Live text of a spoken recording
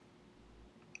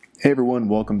Hey everyone,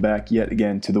 welcome back yet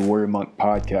again to the Warrior Monk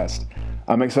podcast.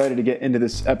 I'm excited to get into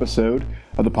this episode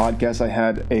of the podcast. I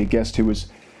had a guest who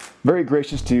was very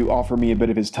gracious to offer me a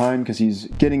bit of his time because he's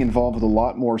getting involved with a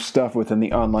lot more stuff within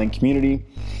the online community,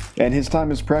 and his time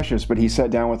is precious, but he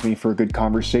sat down with me for a good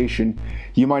conversation.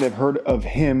 You might have heard of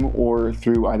him or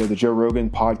through either the Joe Rogan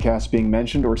podcast being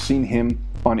mentioned or seen him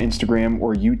on Instagram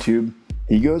or YouTube.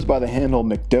 He goes by the handle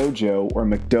McDojo or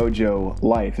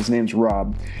McDojoLife. His name's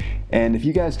Rob. And if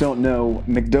you guys don't know,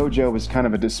 McDojo is kind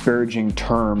of a disparaging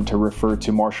term to refer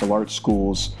to martial arts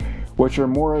schools, which are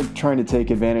more trying to take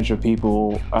advantage of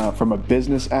people from a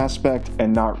business aspect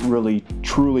and not really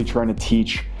truly trying to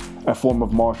teach a form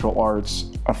of martial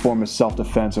arts, a form of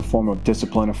self-defense, a form of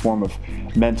discipline, a form of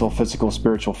mental, physical,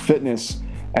 spiritual fitness,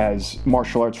 as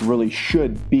martial arts really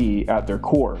should be at their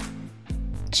core.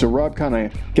 So Rob kind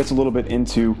of gets a little bit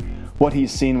into what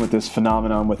he's seen with this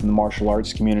phenomenon within the martial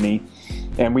arts community.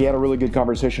 And we had a really good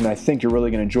conversation I think you're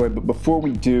really going to enjoy. But before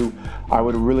we do, I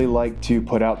would really like to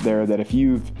put out there that if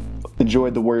you've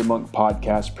enjoyed the Warrior Monk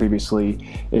podcast previously,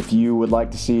 if you would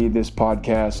like to see this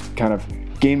podcast kind of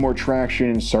gain more traction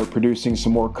and start producing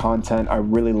some more content, I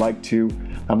really like to.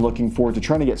 I'm looking forward to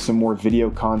trying to get some more video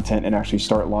content and actually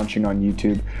start launching on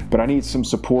YouTube. But I need some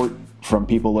support from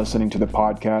people listening to the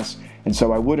podcast. And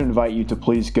so I would invite you to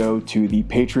please go to the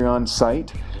Patreon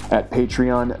site at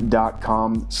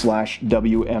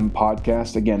patreon.com/WM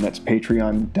podcast. Again, that's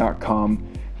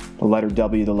patreon.com, the letter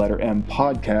W, the letter M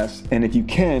podcast. And if you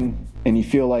can, and you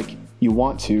feel like you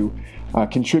want to,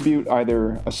 contribute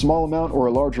either a small amount or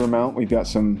a larger amount. We've got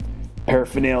some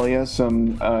paraphernalia,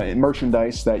 some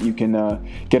merchandise that you can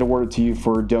get awarded to you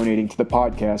for donating to the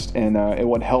podcast, and it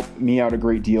would help me out a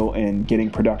great deal in getting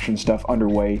production stuff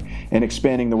underway and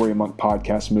expanding the Warrior Monk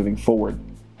podcast moving forward.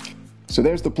 So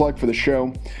there's the plug for the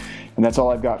show, and that's all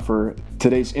I've got for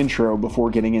today's intro before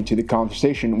getting into the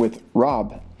conversation with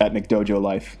Rob at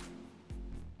McDojoLife.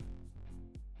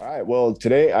 All right, well,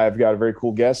 today I've got a very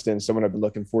cool guest and someone I've been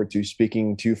looking forward to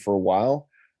speaking to for a while.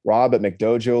 Rob at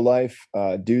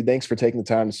McDojoLife. Dude, thanks for taking the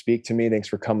time to speak to me. Thanks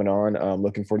for coming on. I'm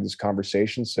looking forward to this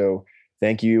conversation. So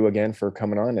thank you again for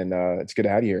coming on, and it's good to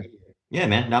have you here. Yeah,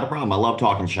 man, not a problem. I love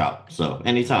talking shop. So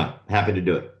anytime, happy to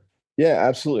do it. Yeah,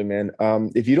 absolutely, man.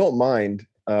 If you don't mind,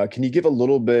 can you give a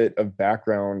little bit of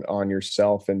background on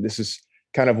yourself? And this is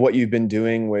kind of what you've been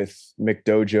doing with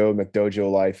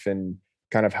McDojoLife, and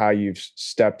kind of how you've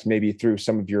stepped maybe through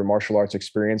some of your martial arts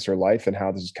experience or life, and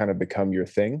how this has kind of become your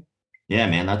thing. Yeah,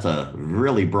 man, that's a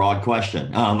really broad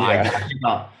question.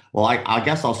 I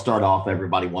guess I'll start off.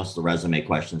 Everybody wants the resume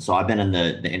question. So I've been in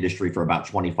the industry for about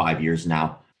 25 years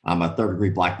now. I'm a third degree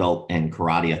black belt in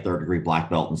karate, a third degree black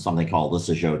belt in something called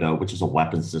Judo, which is a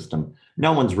weapon system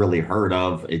no one's really heard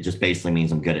of. It just basically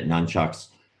means I'm good at nunchucks.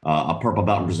 A purple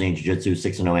belt in Brazilian Jiu-Jitsu,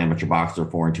 6-0 amateur boxer,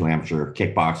 4-2 amateur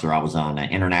kickboxer. I was on an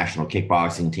international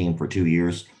kickboxing team for 2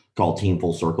 years called Team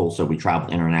Full Circle. So we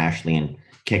traveled internationally and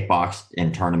kickboxed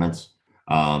in tournaments.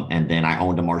 And then I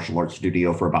owned a martial arts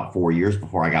studio for about 4 years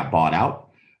before I got bought out.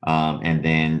 And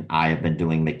then I have been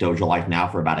doing McDojoLife now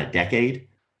for about a decade.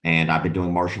 And I've been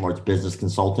doing martial arts business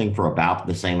consulting for about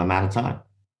the same amount of time.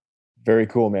 Very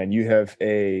cool, man. You have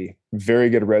a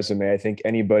very good resume. I think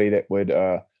anybody that would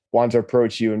want to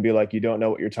approach you and be like, you don't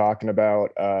know what you're talking about.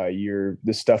 The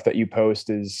stuff that you post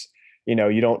is, you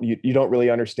don't really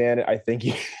understand it. I think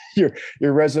your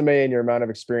resume and your amount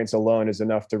of experience alone is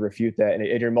enough to refute that. And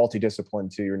you're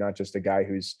multidisciplined too. You're not just a guy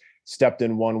who's stepped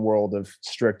in one world of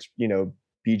strict,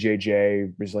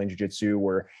 BJJ, Brazilian Jiu-Jitsu,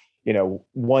 or,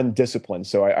 one discipline.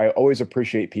 So I always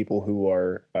appreciate people who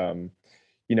are,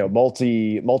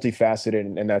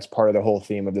 multifaceted. And that's part of the whole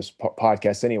theme of this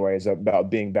podcast anyway, is about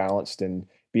being balanced and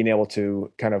being able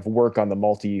to kind of work on the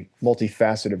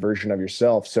multifaceted version of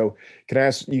yourself. So can I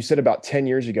ask, you said about 10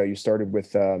 years ago, you started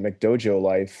with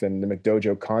McDojoLife and the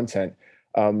McDojo content.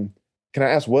 Can I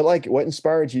ask what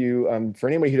inspired you, for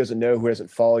anybody who doesn't know, who doesn't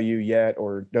follow you yet,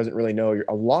 or doesn't really know,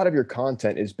 a lot of your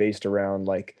content is based around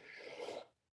like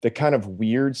the kind of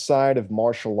weird side of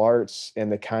martial arts and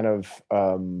the kind of,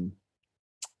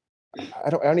 I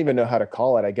don't even know how to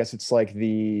call it. I guess it's like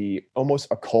the almost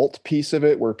occult piece of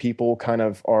it, where people kind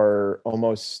of are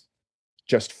almost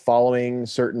just following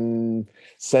certain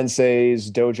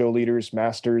senseis, dojo leaders,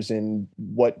 masters in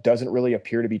what doesn't really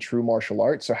appear to be true martial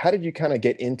arts. So how did you kind of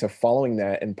get into following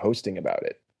that and posting about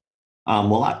it? I've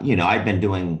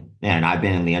been I've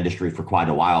been in the industry for quite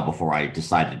a while before I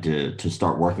decided to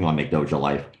start working on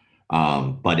McDojoLife.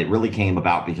 But it really came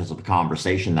about because of a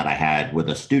conversation that I had with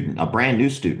a brand new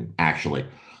student, actually.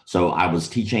 So I was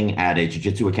teaching at a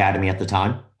jiu-jitsu academy at the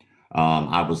time.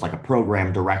 I was like a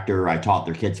program director. I taught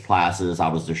their kids classes. I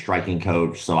was their striking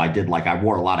coach. So I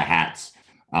wore a lot of hats.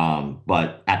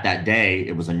 But at that day,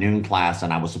 it was a noon class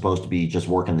and I was supposed to be just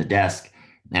working the desk.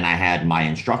 And I had my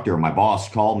instructor, my boss,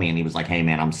 call me and he was like, "Hey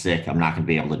man, I'm sick. I'm not going to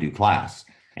be able to do class."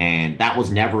 And that was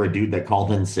never a dude that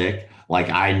called in sick. Like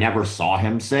I never saw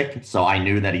him sick. So I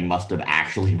knew that he must have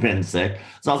actually been sick.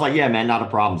 So I was like, "Yeah, man, not a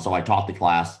problem." So I taught the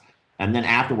class. And then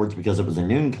afterwards, because it was a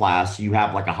noon class, you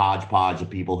have like a hodgepodge of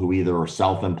people who either are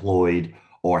self-employed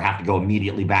or have to go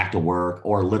immediately back to work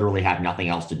or literally have nothing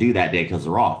else to do that day because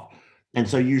they're off. And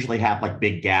so you usually have like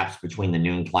big gaps between the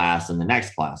noon class and the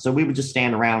next class. So we would just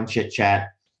stand around, chit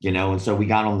chat, and so we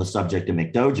got on the subject of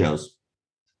McDojos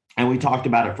and we talked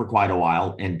about it for quite a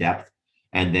while in depth.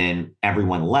 And then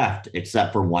everyone left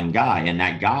except for one guy. And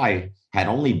that guy had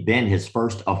only been his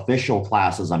first official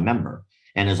class as a member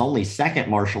and his only second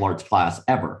martial arts class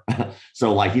ever.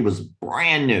 So like he was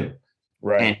brand new.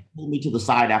 Right. And he pulled me to the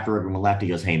side after everyone left. He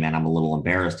goes, "Hey man, I'm a little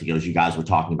embarrassed." He goes, "You guys were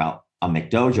talking about a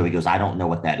McDojo." He goes, "I don't know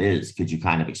what that is. Could you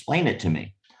kind of explain it to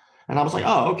me?" And I was like,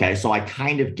 "Oh, okay." So I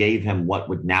kind of gave him what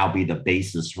would now be the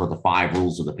basis for the 5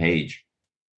 rules of the page.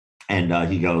 And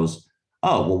he goes,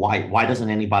 "Oh, well, why doesn't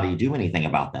anybody do anything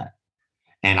about that?"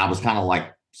 And I was kind of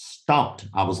like stumped.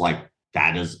 I was like,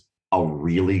 "That is a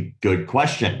really good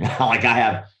question." Like I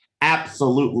have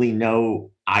absolutely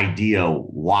no idea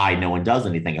why no one does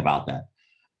anything about that.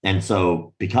 And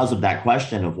so because of that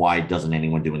question of why doesn't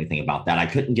anyone do anything about that, I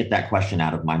couldn't get that question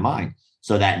out of my mind.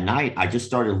 So that night, I just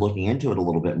started looking into it a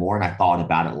little bit more and I thought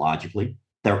about it logically.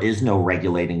 There is no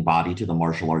regulating body to the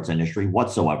martial arts industry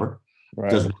whatsoever. Right.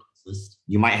 Does not exist.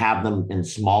 You might have them in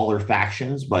smaller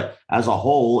factions, but as a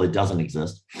whole, it doesn't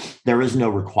exist. There is no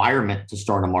requirement to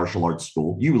start a martial arts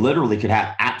school. You literally could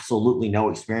have absolutely no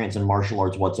experience in martial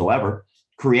arts whatsoever,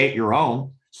 create your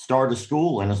own, start a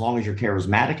school, and as long as you're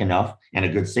charismatic enough and a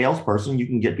good salesperson, you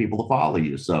can get people to follow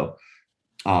you. So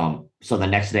the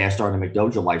next day I started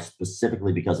McDojoLife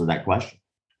specifically because of that question.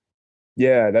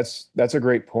 Yeah, that's a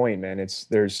great point, man. I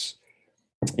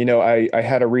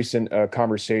had a recent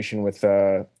conversation with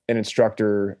an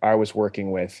instructor I was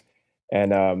working with,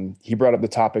 and he brought up the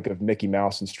topic of Mickey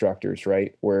Mouse instructors,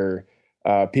 right? Where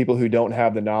people who don't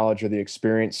have the knowledge or the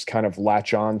experience kind of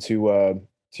latch on to a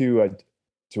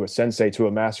to a sensei, to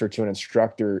a master, to an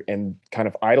instructor, and kind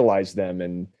of idolize them,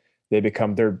 and they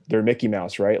become their Mickey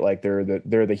Mouse, right? Like they're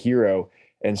the hero.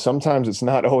 And sometimes it's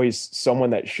not always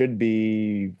someone that should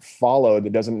be followed,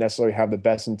 that doesn't necessarily have the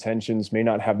best intentions, may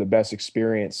not have the best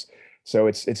experience. So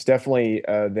it's definitely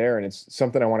there, and it's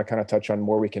something I want to kind of touch on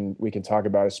more. We can talk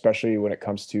about, especially when it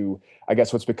comes to, I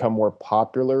guess, what's become more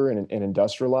popular and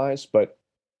industrialized. But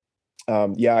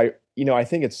yeah, I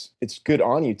think it's good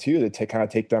on you too to kind of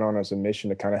take that on as a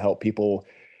mission to kind of help people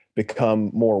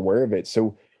become more aware of it.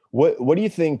 So what do you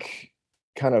think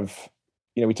kind of,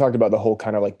 we talked about the whole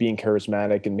kind of like being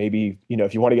charismatic and maybe,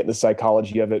 if you want to get in the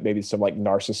psychology of it, maybe some like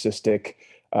narcissistic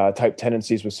type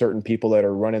tendencies with certain people that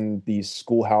are running these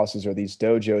schoolhouses or these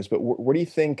dojos. But where do you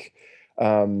think,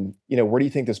 where do you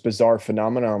think this bizarre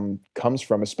phenomenon comes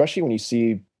from, especially when you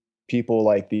see people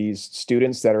like these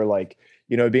students that are like,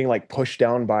 being like pushed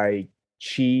down by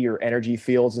chi or energy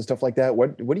fields and stuff like that?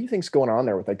 What do you think's going on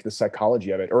there with like the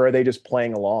psychology of it? Or are they just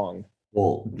playing along?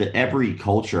 Well, every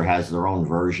culture has their own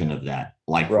version of that.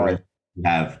 Like for Right. instance, you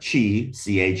have chi,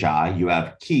 chi, you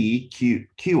have ki,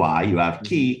 qi, you have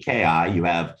ki, ki, you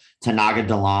have Tanaga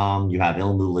Dalam, you have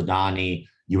Ilmu Ladani,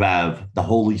 you have the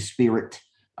Holy Spirit.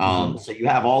 So you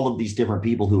have all of these different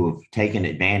people who have taken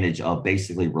advantage of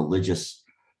basically religious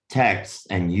texts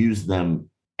and used them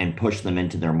and pushed them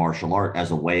into their martial art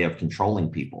as a way of controlling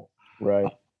people.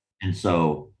 Right. And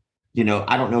so,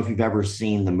 I don't know if you've ever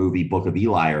seen the movie Book of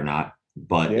Eli or not,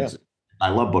 but Yeah. I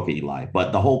love Book of Eli.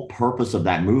 But the whole purpose of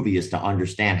that movie is to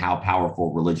understand how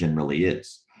powerful religion really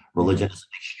is. Religion is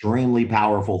an extremely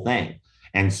powerful thing.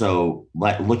 And so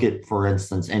look at, for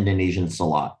instance, Indonesian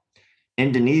Salat.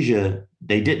 Indonesia,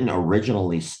 they didn't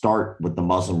originally start with the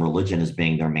Muslim religion as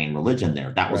being their main religion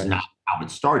there. That was Right. not how it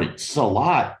started.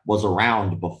 Salat was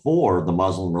around before the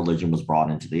Muslim religion was brought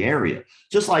into the area,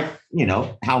 just like,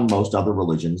 how most other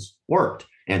religions worked.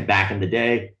 And back in the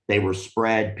day, they were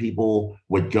spread. People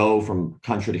would go from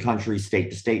country to country, state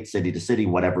to state, city to city,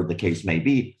 whatever the case may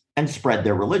be, and spread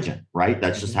their religion, right?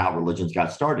 That's just how religions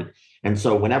got started. And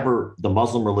so whenever the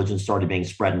Muslim religion started being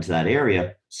spread into that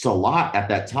area, Salat at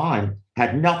that time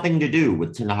had nothing to do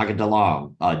with Tanaga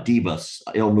Dalam, Dibas,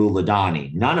 Ilmu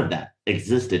Ladani. None of that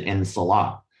existed in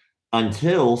Salat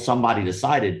until somebody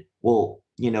decided, well,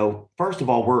 first of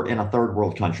all, we're in a third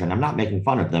world country, and I'm not making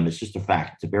fun of them. It's just a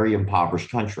fact. It's a very impoverished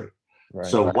country. Right.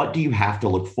 So what do you have to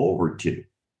look forward to?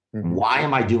 Why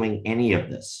am I doing any of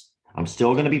this? I'm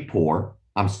still going to be poor.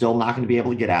 I'm still not going to be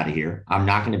able to get out of here. I'm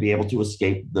not going to be able to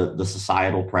escape the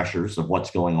societal pressures of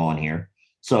what's going on here.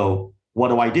 So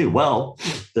what do? Well,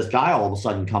 this guy all of a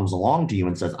sudden comes along to you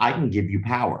and says, I can give you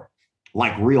power,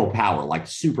 like real power, like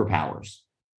superpowers.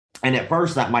 And at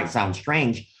first that might sound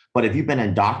strange, but if you've been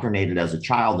indoctrinated as a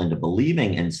child into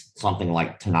believing in something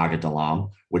like Tanaga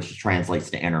Dalam, which translates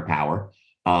to inner power,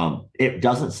 it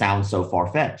doesn't sound so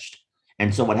far-fetched.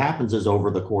 And so what happens is over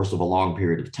the course of a long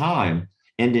period of time,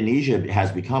 Indonesia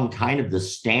has become kind of the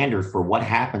standard for what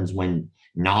happens when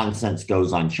nonsense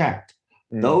goes unchecked.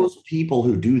 Those people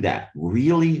who do that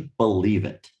really believe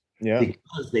it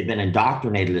because they've been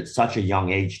indoctrinated at such a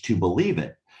young age to believe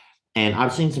it. And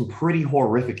I've seen some pretty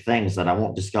horrific things that I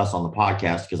won't discuss on the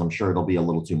podcast because I'm sure it'll be a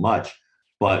little too much.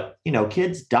 But,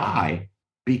 kids die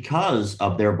because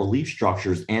of their belief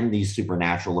structures and these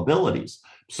supernatural abilities.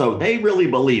 So they really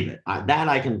believe it. That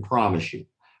I can promise you.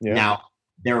 Yeah. Now,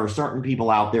 there are certain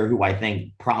people out there who I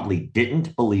think probably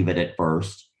didn't believe it at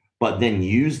first, but then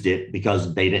used it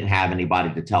because they didn't have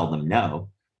anybody to tell them no,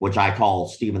 which I call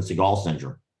Steven Seagal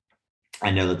syndrome. I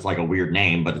know that's like a weird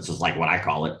name, but it's just like what I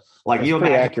call it. Like that's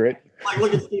pretty accurate. Like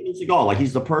look at Steven Seagal. Like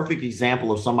he's the perfect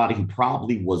example of somebody who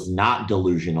probably was not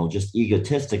delusional, just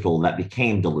egotistical that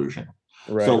became delusional.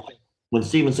 Right. So when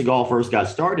Steven Seagal first got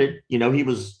started, he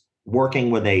was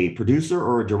working with a producer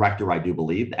or a director, I do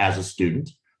believe, as a student.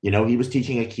 He was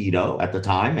teaching Aikido at the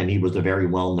time, and he was a very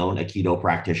well-known Aikido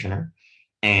practitioner.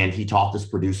 And he taught this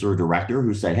producer or director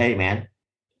who said, hey, man,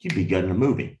 you'd be good in a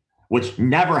movie, which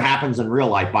never happens in real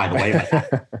life, by the way.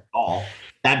 But all.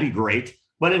 That'd be great.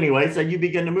 But anyway, said you'd be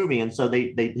good in a movie. And so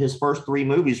his first 3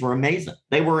 movies were amazing.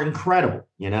 They were incredible,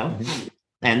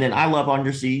 And then I Love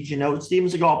Under Siege, Steven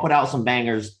Seagal put out some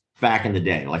bangers back in the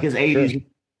day, like his 80s. Sure.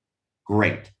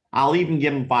 Great. I'll even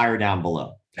give him Fire Down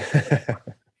Below.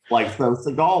 So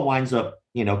Seagal winds up,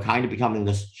 kind of becoming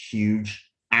this huge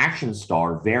action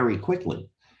star very quickly.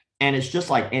 And it's just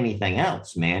like anything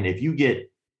else, man. If you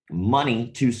get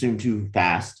money too soon, too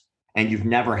fast, and you've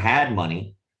never had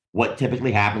money, what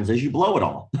typically happens is you blow it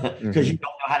all because you don't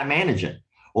know how to manage it.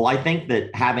 Well, I think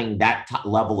that having that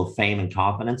level of fame and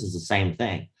confidence is the same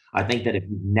thing. I think that if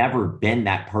you've never been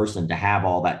that person to have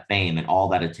all that fame and all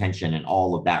that attention and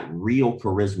all of that real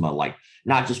charisma, like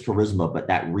not just charisma, but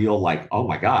that real, like, oh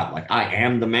my God, like I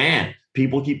am the man.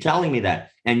 People keep telling me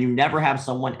that. And you never have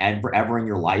someone ever in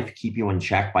your life keep you in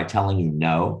check by telling you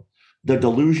no. The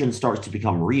delusion starts to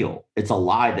become real. It's a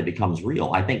lie that becomes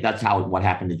real. I think that's what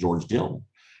happened to George Dillon,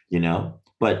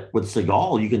 But with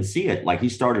Seagal, you can see it. Like he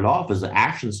started off as an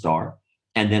action star.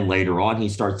 And then later on, he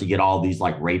starts to get all these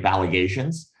like rape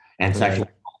allegations and sexual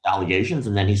allegations.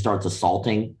 And then he starts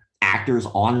assaulting actors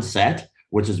on set,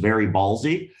 which is very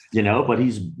ballsy, but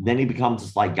then he becomes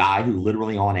this like guy who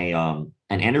literally on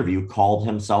an interview called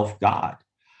himself God,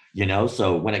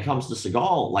 So when it comes to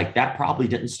Seagal, like that probably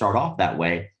didn't start off that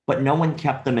way, but no one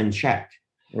kept them in check.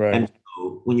 Right. And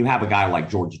so when you have a guy like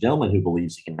George Dillon who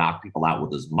believes he can knock people out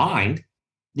with his mind,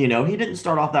 he didn't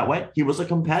start off that way. He was a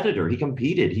competitor. He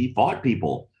competed. He fought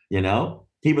people,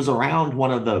 He was around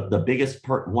one of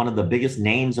the biggest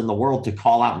names in the world to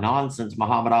call out nonsense,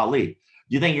 Muhammad Ali.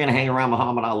 You think you're going to hang around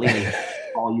Muhammad Ali and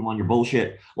call you on your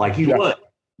bullshit? Like he would,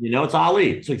 it's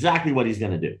Ali. It's exactly what he's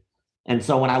going to do. And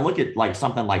so when I look at like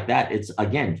something like that, it's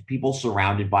again, people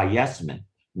surrounded by yes men.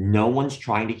 No one's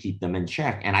trying to keep them in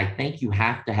check. And I think you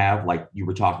have to have, like you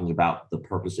were talking about the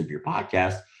purpose of your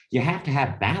podcast, you have to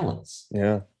have balance.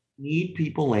 Yeah. You need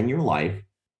people in your life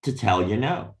to tell you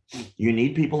no. You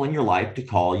need people in your life to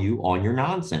call you on your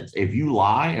nonsense. If you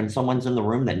lie and someone's in the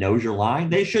room that knows you're lying,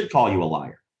 they should call you a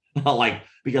liar.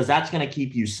 Because that's going to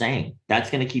keep you sane. That's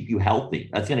going to keep you healthy.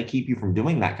 That's going to keep you from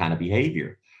doing that kind of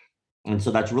behavior. And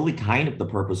so that's really kind of the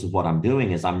purpose of what I'm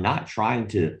doing is I'm not trying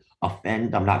to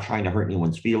offend. I'm not trying to hurt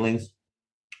anyone's feelings.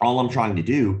 All I'm trying to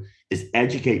do is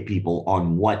educate people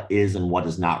on what is and what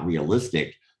is not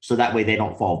realistic. So that way they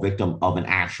don't fall victim of an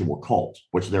actual cult,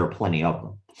 which there are plenty of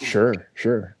them. Sure.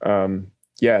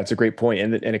 Yeah, it's a great point.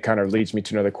 And it kind of leads me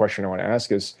to another question I want to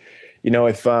ask is,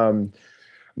 if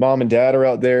mom and dad are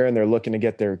out there and they're looking to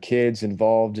get their kids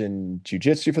involved in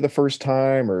jujitsu for the first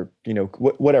time or,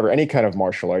 whatever, any kind of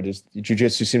martial art.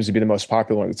 Jujitsu seems to be the most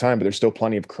popular one at the time, but there's still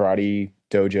plenty of karate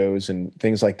dojos and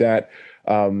things like that.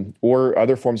 Or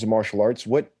other forms of martial arts.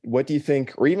 What do you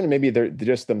think, or even maybe they're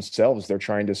just themselves, they're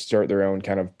trying to start their own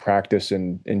kind of practice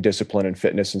and discipline and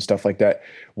fitness and stuff like that.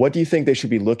 What do you think they should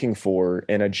be looking for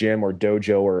in a gym or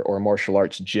dojo or martial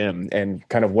arts gym? And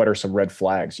kind of what are some red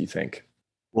flags you think?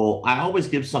 Well, I always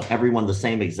give everyone the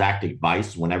same exact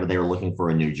advice whenever they're looking for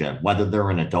a new gym, whether they're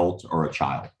an adult or a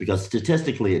child, because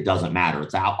statistically it doesn't matter.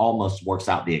 Almost works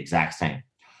out the exact same.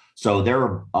 So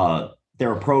there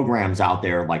are programs out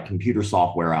there like computer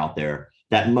software out there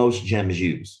that most gyms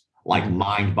use, like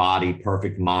Mind Body,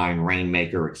 Perfect Mind,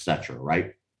 Rainmaker, etc.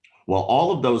 Right? Well,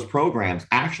 all of those programs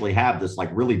actually have this like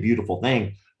really beautiful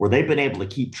thing where they've been able to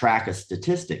keep track of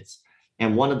statistics.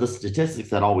 And one of the statistics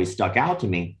that always stuck out to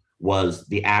me was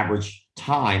the average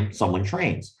time someone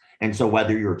trains. And so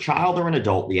whether you're a child or an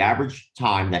adult, the average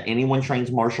time that anyone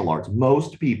trains martial arts,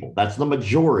 most people, that's the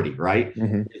majority, right?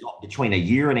 Is between a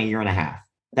year and a half.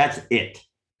 That's it,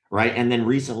 right? And then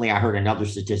recently I heard another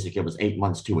statistic, it was 8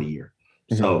 months to a year.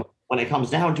 So when it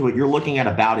comes down to it, you're looking at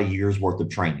about a year's worth of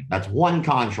training. That's one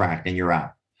contract and you're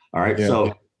out. All right. Yeah.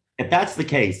 So if that's the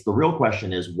case, the real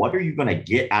question is, what are you going to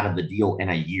get out of the deal in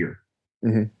a year?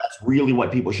 That's really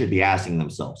what people should be asking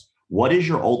themselves. What is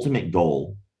your ultimate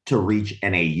goal to reach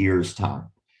in a year's time?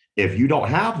 If you don't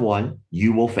have one,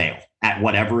 you will fail at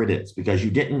whatever it is because you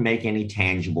didn't make any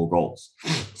tangible goals.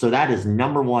 So that is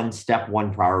number one, step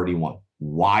one, priority one.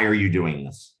 Why are you doing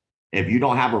this? If you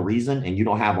don't have a reason and you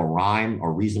don't have a rhyme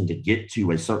or reason to get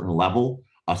to a certain level,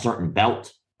 a certain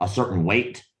belt, a certain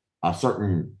weight, a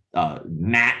certain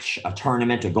match, a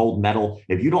tournament, a gold medal,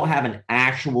 if you don't have an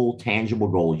actual tangible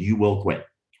goal, you will quit.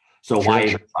 So why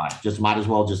even try? Just might as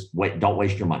well just wait. Don't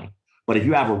waste your money. But if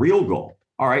you have a real goal,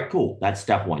 all right, cool. That's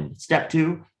step one. Step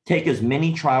two, take as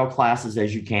many trial classes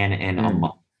as you can in a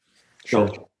month.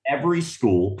 So every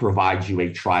school provides you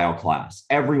a trial class.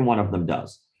 Every one of them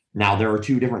does. Now, there are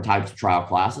two different types of trial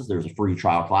classes. There's a free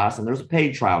trial class and there's a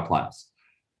paid trial class.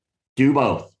 Do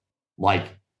both. Like,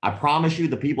 I promise you,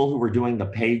 the people who are doing the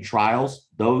paid trials,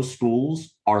 those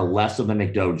schools are less of a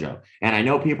McDojo. And I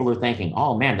know people are thinking,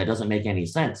 oh man, that doesn't make any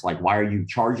sense. Like, why are you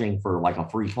charging for like a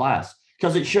free class?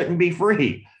 Because it shouldn't be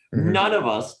free. None of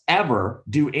us ever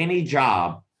do any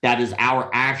job that is our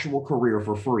actual career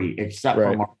for free, except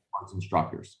for martial arts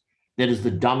instructors. That is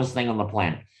the dumbest thing on the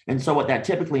planet. And so what that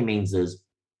typically means is,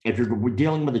 if you're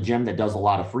dealing with a gym that does a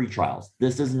lot of free trials,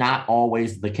 this is not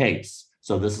always the case.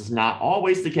 So this is not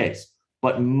always the case.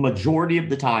 But majority of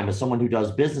the time, as someone who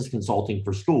does business consulting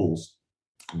for schools,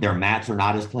 their mats are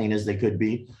not as clean as they could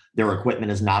be. Their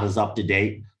equipment is not as up to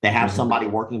date. They have somebody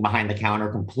working behind the counter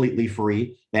completely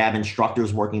free. They have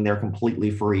instructors working there completely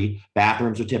free.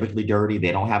 Bathrooms are typically dirty.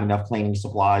 They don't have enough cleaning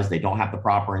supplies. They don't have the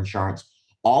proper insurance.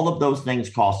 All of those things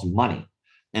cost money.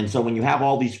 And so when you have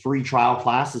all these free trial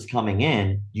classes coming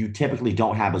in, you typically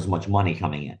don't have as much money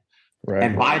coming in.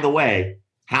 And by the way,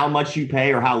 how much you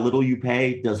pay or how little you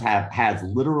pay has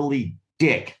literally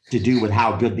dick to do with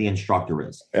how good the instructor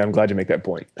is. I'm glad you make that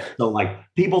point. So like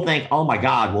people think, oh my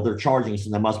God, well, they're charging, so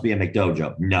there must be a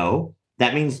McDojo. No,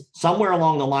 that means somewhere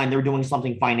along the line, they're doing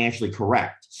something financially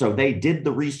correct. So they did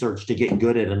the research to get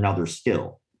good at another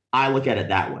skill. I look at it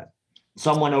that way.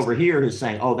 Someone over here is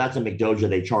saying, oh, that's a McDojo,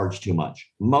 they charge too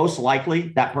much. Most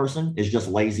likely that person is just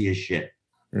lazy as shit.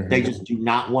 They just do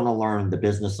not want to learn the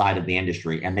business side of the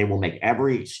industry, and they will make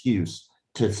every excuse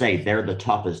to say they're the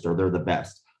toughest or they're the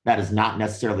best. That is not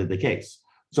necessarily the case.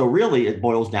 So really it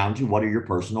boils down to, what are your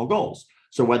personal goals?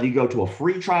 So whether you go to a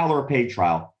free trial or a paid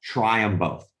trial, try them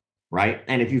both, right?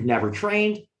 And if you've never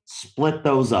trained, split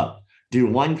those up. Do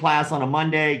one class on a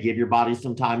Monday, give your body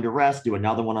some time to rest, do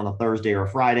another one on a Thursday or a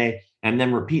Friday, and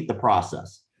then repeat the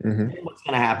process. Then what's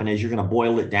going to happen is you're going to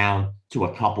boil it down to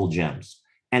a couple gyms.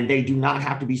 And they do not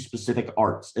have to be specific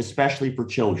arts, especially for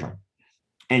children.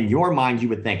 In your mind, you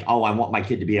would think, oh, I want my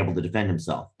kid to be able to defend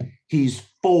himself. He's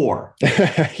 4.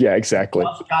 Yeah, exactly.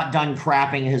 Just got done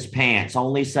crapping his pants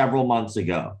only several months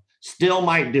ago. Still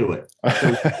might do it.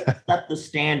 So set the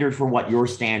standard for what your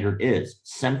standard is.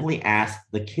 Simply ask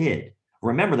the kid.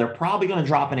 Remember, they're probably going to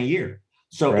drop in a year.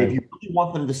 So if you really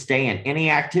want them to stay in any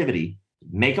activity,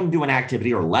 make them do an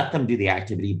activity or let them do the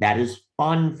activity that is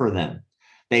fun for them.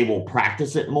 They will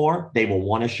practice it more. They will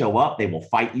want to show up. They will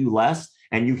fight you less.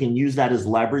 And you can use that as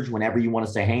leverage whenever you want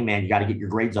to say, hey, man, you got to get your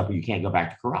grades up or you can't go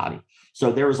back to karate.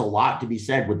 So there is a lot to be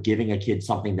said with giving a kid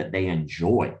something that they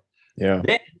enjoy. Yeah.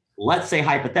 Then let's say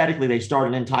hypothetically they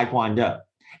started in Taekwondo.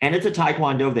 And it's a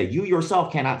Taekwondo that you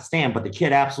yourself cannot stand, but the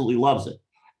kid absolutely loves it.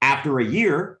 After a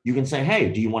year, you can say, hey,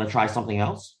 do you want to try something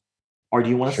else? Or do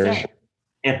you want to stay?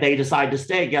 If they decide to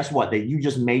stay, guess what? You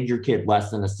just made your kid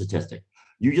less than a statistic.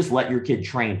 You just let your kid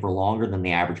train for longer than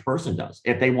the average person does.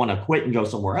 If they want to quit and go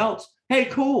somewhere else, hey,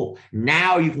 cool.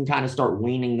 Now you can kind of start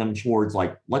weaning them towards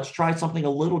like, let's try something a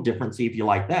little different, see if you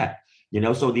like that.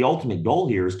 So the ultimate goal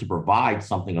here is to provide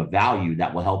something of value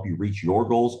that will help you reach your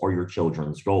goals or your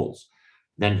children's goals.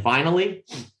 Then finally,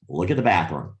 look at the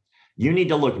bathroom. You need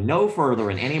to look no further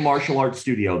in any martial arts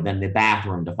studio than the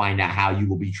bathroom to find out how you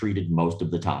will be treated most of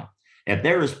the time. If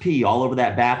there is pee all over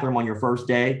that bathroom on your first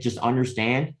day, just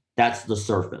understand that's the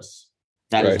surface.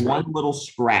 That is one little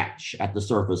scratch at the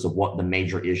surface of what the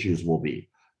major issues will be.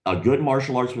 A good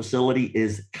martial arts facility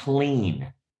is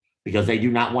clean because they do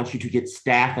not want you to get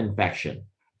staph infection.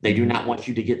 They do not want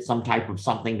you to get some type of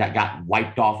something that got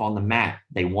wiped off on the mat.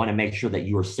 They want to make sure that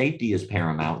your safety is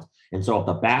paramount. And so if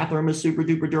the bathroom is super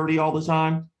duper dirty all the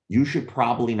time, you should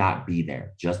probably not be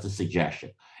there. Just a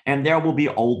suggestion. And there will be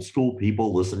old school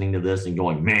people listening to this and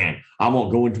going, man, I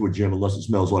won't go into a gym unless it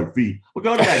smells like feet. Well,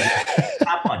 go to that gym.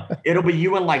 Have fun. It'll be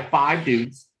you and like 5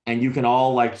 dudes, and you can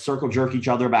all like circle jerk each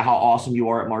other about how awesome you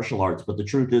are at martial arts. But the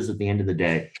truth is, at the end of the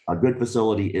day, a good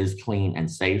facility is clean and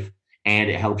safe, and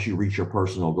it helps you reach your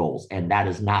personal goals. And that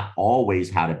is not always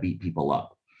how to beat people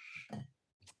up.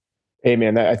 Hey,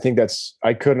 man, I think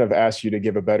I couldn't have asked you to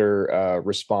give a better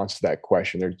response to that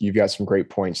question. You've got some great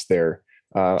points there.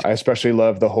 I especially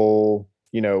love the whole,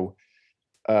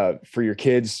 for your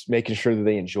kids, making sure that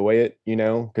they enjoy it,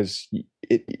 because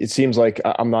it seems like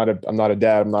I'm not a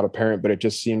dad, I'm not a parent, but it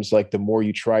just seems like the more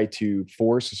you try to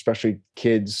force, especially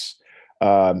kids,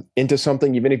 into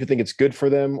something, even if you think it's good for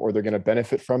them or they're going to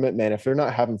benefit from it, man, if they're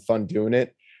not having fun doing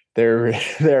it,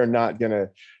 they're not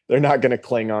gonna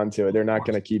cling on to it. They're not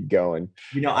gonna keep going.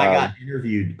 I got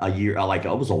interviewed a year, like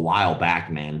it was a while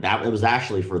back, man. It was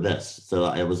actually for this.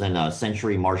 So it was in a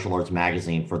Century Martial Arts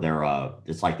magazine for their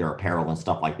it's like their apparel and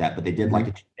stuff like that. But they did like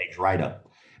a 2-page write-up.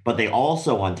 But they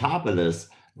also, on top of this,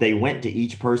 they went to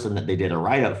each person that they did a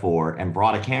write-up for and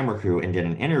brought a camera crew and did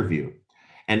an interview.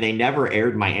 And they never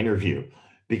aired my interview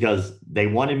because they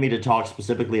wanted me to talk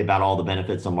specifically about all the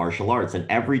benefits of martial arts. And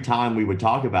every time we would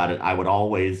talk about it, I would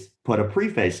always put a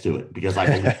preface to it because I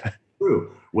believe it's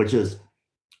true, which is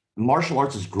martial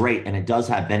arts is great and it does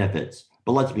have benefits.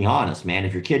 But let's be honest, man,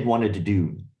 if your kid wanted to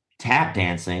do tap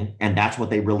dancing and that's what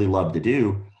they really love to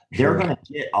do, they're going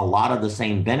to get a lot of the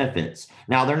same benefits.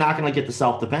 Now, they're not going to get the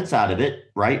self-defense out of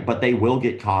it, right? But they will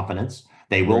get confidence.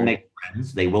 They will make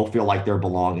friends. They will feel like they're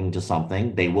belonging to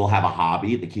something. They will have a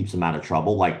hobby that keeps them out of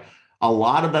trouble. Like a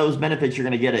lot of those benefits you're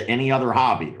going to get at any other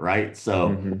hobby, right?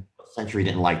 So Century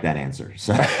didn't like that answer.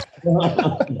 So.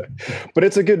 but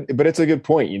it's a good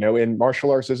point, and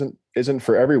martial arts isn't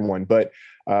for everyone. But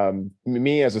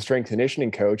me as a strength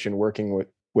conditioning coach and working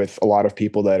with a lot of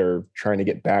people that are trying to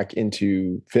get back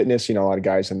into fitness, a lot of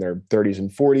guys in their 30s and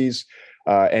 40s,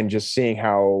 and just seeing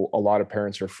how a lot of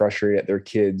parents are frustrated at their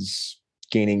kids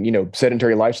gaining,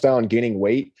 sedentary lifestyle and gaining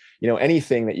weight,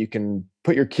 anything that you can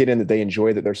put your kid in that they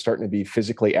enjoy, that they're starting to be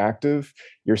physically active,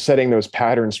 you're setting those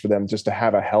patterns for them just to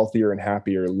have a healthier and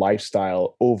happier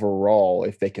lifestyle overall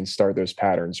if they can start those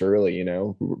patterns early,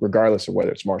 regardless of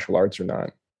whether it's martial arts or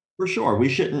not. For sure. We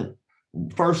shouldn't.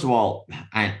 First of all,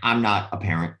 I'm not a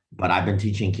parent, but I've been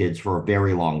teaching kids for a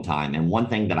very long time. And one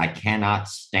thing that I cannot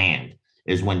stand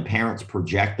is when parents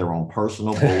project their own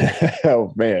personal goals.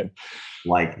 Oh, man.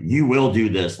 Like, you will do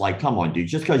this. Like, come on, dude.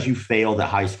 Just because you failed at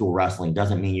high school wrestling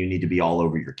doesn't mean you need to be all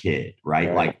over your kid,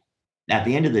 right? Like, at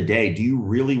the end of the day, do you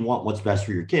really want what's best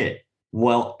for your kid?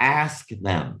 Well, ask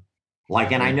them.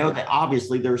 Like, and I know that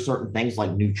obviously there are certain things like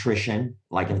nutrition,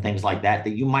 like, and things like that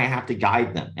you might have to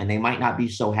guide them and they might not be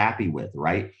so happy with,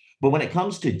 right? But when it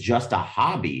comes to just a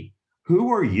hobby,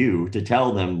 who are you to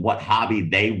tell them what hobby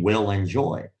they will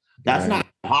enjoy? That's not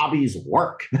how hobbies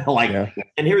work.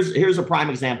 And here's a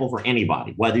prime example for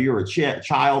anybody, whether you're a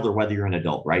child or whether you're an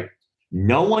adult, right?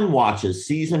 No one watches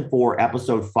season 4,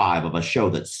 episode 5 of a show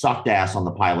that sucked ass on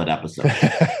the pilot episode.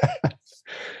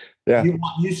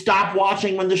 You stop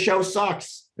watching when the show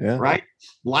sucks, right?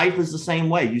 Life is the same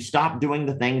way. You stop doing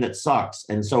the thing that sucks.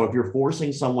 And so if you're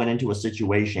forcing someone into a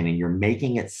situation and you're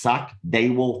making it suck, they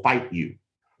will fight you.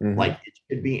 Like, it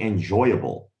should be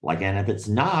enjoyable. Like, and if it's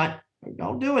not,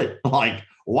 don't do it. Like,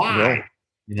 why?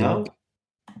 Well,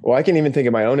 I can even think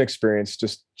of my own experience,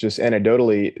 just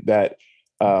anecdotally, that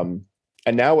and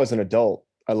now as an adult,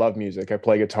 I love music. I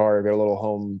play guitar. I've got a little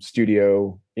home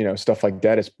studio, stuff like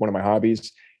that. It's one of my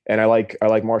hobbies. And I like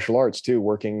martial arts too,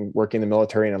 working in the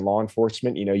military and in law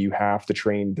enforcement. You have to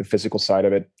train the physical side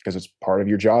of it because it's part of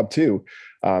your job too.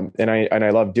 And I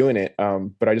love doing it.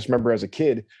 But I just remember as a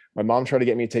kid, my mom tried to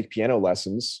get me to take piano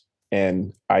lessons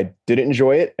and I didn't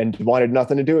enjoy it and wanted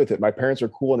nothing to do with it. My parents are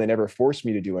cool and they never forced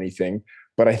me to do anything.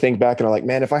 But I think back and I'm like,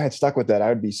 man, if I had stuck with that, I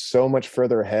would be so much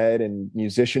further ahead in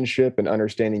musicianship and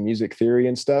understanding music theory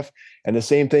and stuff. And the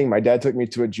same thing, my dad took me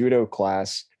to a judo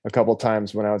class a couple of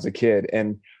times when I was a kid.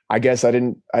 And I guess I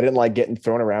didn't like getting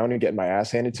thrown around and getting my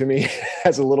ass handed to me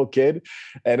as a little kid.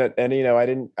 And I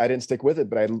didn't stick with it,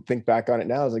 but I think back on it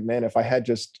now. I was like, man, if I had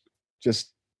just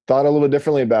thought a little bit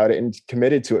differently about it and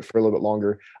committed to it for a little bit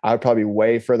longer, I would probably be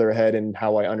way further ahead in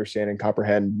how I understand and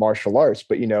comprehend martial arts.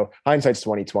 But hindsight's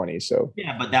 2020. So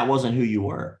Yeah, but that wasn't who you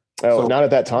were. oh, So not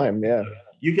at that time. Yeah.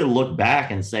 you can look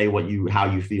back and say how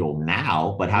you feel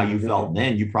now, but how you felt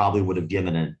then, you probably would have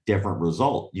given a different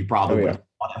result. You probably would have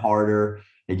fought harder,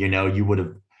 and you would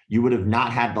have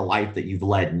not had the life that you've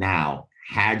led now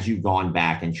had you gone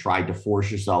back and tried to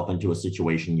force yourself into a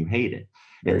situation you hated.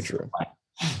 Very true.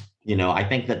 I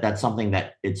think that's something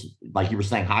that, it's like you were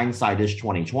saying, hindsight is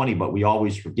 2020, but we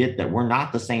always forget that we're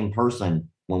not the same person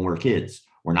when we're kids.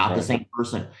 We're not the same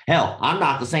person. Hell, I'm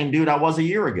not the same dude I was a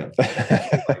year ago.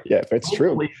 Yeah, it's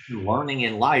true. Learning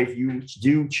in life, you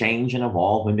do change and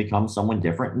evolve and become someone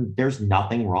different. And there's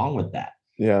nothing wrong with that.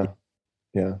 Yeah.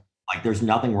 Yeah. Like there's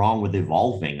nothing wrong with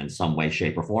evolving in some way,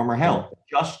 shape, or form, or hell,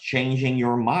 just changing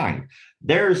your mind.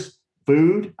 There's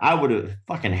food I would have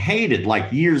fucking hated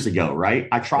like years ago, right?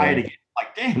 I try it again.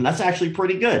 Like, damn, that's actually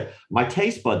pretty good. My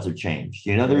taste buds have changed.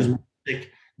 There's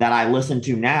music that I listen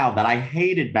to now that I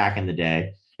hated back in the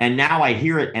day. And now I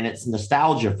hear it and it's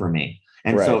nostalgia for me.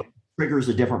 And so it triggers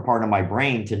a different part of my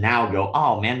brain to now go,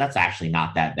 oh man, that's actually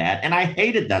not that bad. And I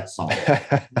hated that song.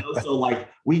 So like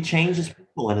we change as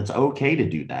people, and it's okay to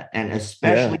do that. And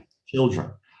especially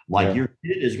children. Like your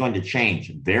kid is going to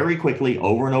change very quickly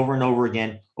over and over and over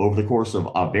again over the course of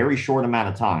a very short amount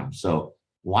of time. So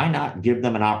why not give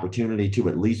them an opportunity to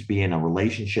at least be in a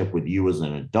relationship with you as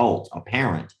an adult, a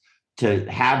parent, to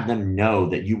have them know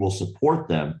that you will support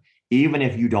them, even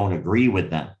if you don't agree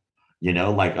with them.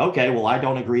 Like, okay, well, I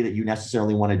don't agree that you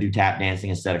necessarily want to do tap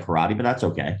dancing instead of karate, but that's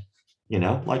okay.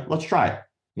 Like, let's try it,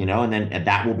 and then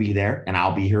that will be there, and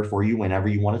I'll be here for you whenever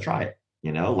you want to try it.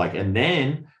 And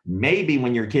then maybe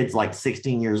when your kid's like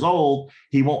 16 years old,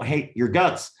 he won't hate your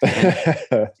guts and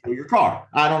steal your car.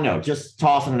 I don't know, just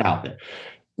tossing it out there.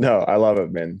 No, I love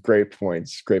it, man. Great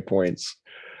points.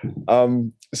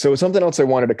 So something else I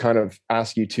wanted to kind of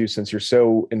ask you too, since you're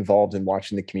so involved in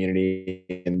watching the community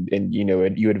and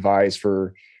you advise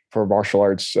for martial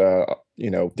arts,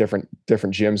 different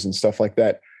gyms and stuff like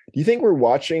that. Do you think we're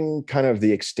watching kind of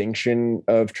the extinction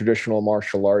of traditional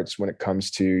martial arts when it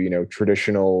comes to,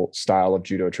 traditional style of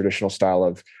judo, traditional style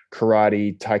of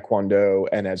karate, taekwondo,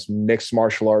 and as mixed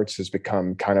martial arts has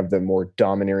become kind of the more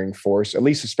domineering force, at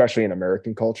least especially in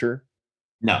American culture?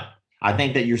 No, I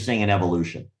think that you're seeing an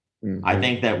evolution. Mm-hmm. I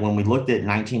think that when we looked at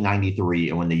 1993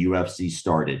 and when the UFC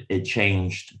started, it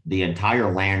changed the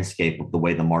entire landscape of the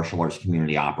way the martial arts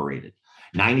community operated.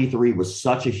 93 was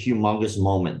such a humongous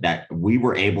moment that we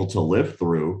were able to live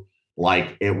through.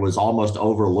 Like it was almost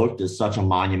overlooked as such a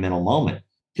monumental moment.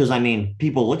 Because I mean,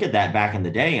 people look at that back in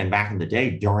the day, and back in the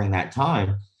day during that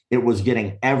time, it was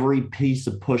getting every piece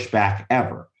of pushback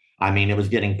ever. I mean, it was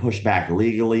getting pushed back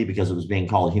legally because it was being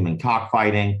called human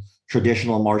cockfighting.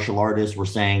 Traditional martial artists were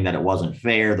saying that it wasn't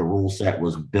fair. The rule set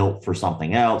was built for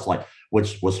something else,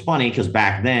 which was funny because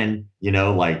back then,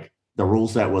 like the rule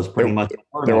set was pretty much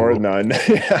there were none.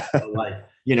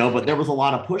 But there was a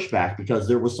lot of pushback because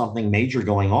there was something major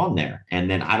going on there. And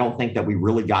then I don't think that we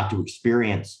really got to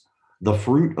experience the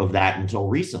fruit of that until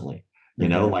recently.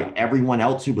 Like everyone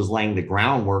else who was laying the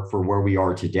groundwork for where we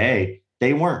are today,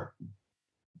 they weren't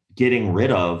getting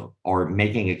rid of or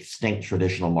making extinct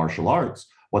traditional martial arts.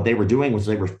 What they were doing was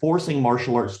they were forcing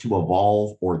martial arts to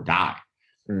evolve or die.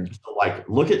 So like,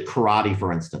 look at karate,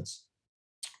 for instance.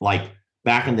 Like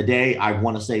back in the day, I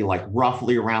want to say like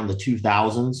roughly around the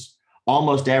 2000s,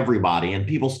 almost everybody, and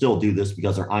people still do this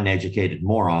because they're uneducated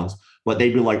morons, but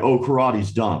they'd be like, oh,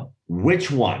 karate's dumb. Which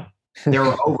one? There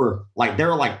are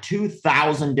like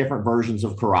 2,000 different versions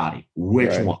of karate.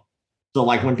 Which one? So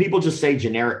like when people just say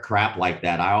generic crap like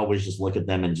that, I always just look at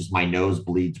them and just my nose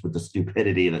bleeds with the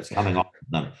stupidity that's coming off of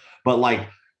them. But like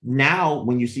now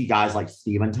when you see guys like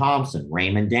Stephen Thompson,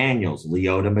 Raymond Daniels,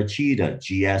 Lyoto Machida,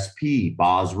 GSP,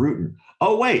 Boz Rutan,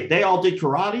 oh wait, they all did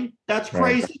karate? That's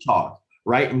crazy talk,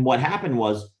 right? And what happened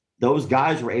was those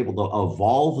guys were able to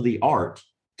evolve the art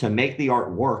to make the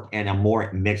art work in a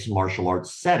more mixed martial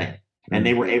arts setting. And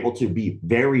they were able to be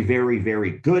very, very,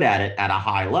 very good at it at a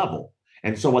high level.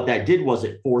 And so what that did was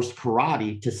it forced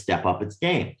karate to step up its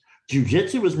game.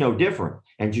 Jiu-jitsu was no different.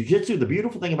 And jiu-jitsu, the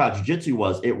beautiful thing about jiu-jitsu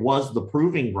was it was the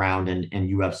proving ground in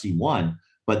UFC 1,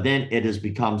 but then it has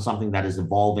become something that is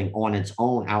evolving on its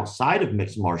own outside of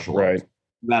mixed martial arts.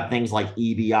 You have things like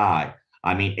EBI.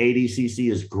 I mean,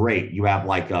 ADCC is great. You have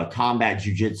like combat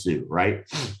jiu-jitsu, right?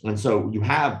 And so you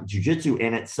have jiu-jitsu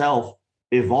in itself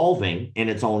evolving in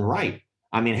its own right.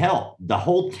 I mean, hell, the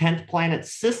whole 10th planet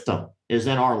system is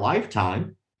in our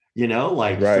lifetime,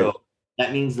 so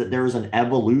That means that there is an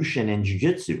evolution in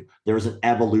jiu-jitsu. There is an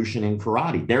evolution in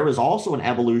karate. There is also an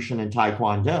evolution in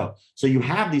taekwondo. So you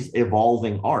have these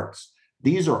evolving arts.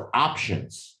 These are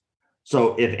options.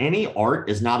 So if any art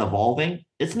is not evolving,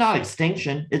 it's not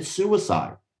extinction, it's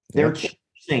suicide. They're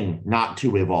choosing not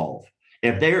to evolve.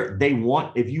 If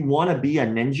you want to be a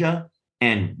ninja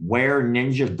and wear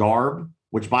ninja garb,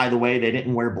 which by the way, they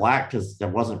didn't wear black because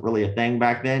that wasn't really a thing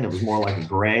back then. It was more like a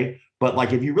gray. But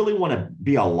like, if you really want to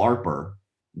be a LARPer,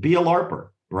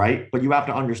 right? But you have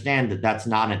to understand that that's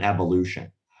not an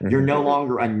evolution. You're no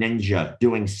longer a ninja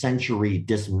doing century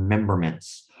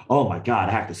dismemberments. Oh my God,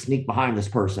 I have to sneak behind this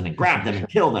person and grab them and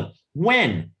kill them.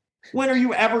 When are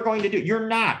you ever going to do? You're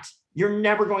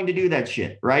never going to do that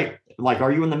shit, right? Like,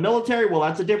 are you in the military? Well,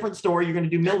 that's a different story. You're going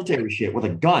to do military shit with a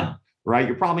gun, right?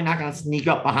 You're probably not going to sneak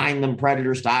up behind them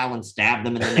Predator style and stab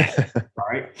them in the neck,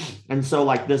 right? And so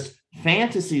like this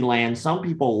fantasy land, some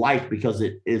people like because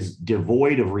it is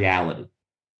devoid of reality.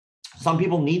 Some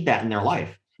people need that in their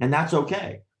life, and that's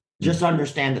okay. Just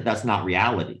understand that that's not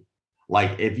reality.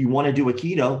 Like, if you want to do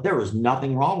Aikido, there is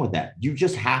nothing wrong with that. You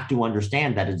just have to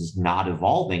understand that it is not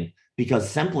evolving because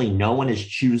simply no one is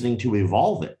choosing to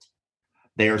evolve it.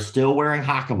 They are still wearing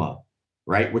hakama,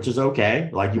 right? Which is okay.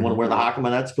 Like, you want to wear the hakama,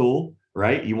 that's cool,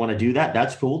 right? You want to do that,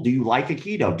 that's cool. Do you like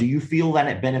Aikido? Do you feel that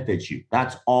it benefits you?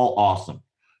 That's all awesome.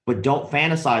 But don't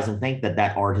fantasize and think that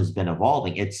that art has been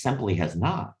evolving. It simply has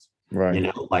not. Right. You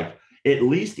know, like, at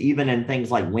least even in things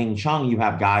like Wing Chun, you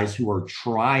have guys who are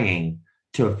trying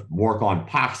to work on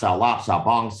Pak Sao, Lap Sao,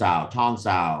 Bong Sao, Ton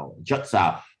Sao, Jut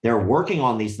Sao. They're working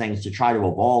on these things to try to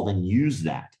evolve and use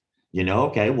that. You know,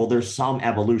 okay, well, there's some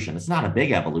evolution. It's not a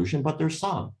big evolution, but there's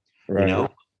some. Right. You know,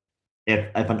 if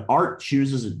an art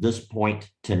chooses at this point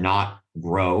to not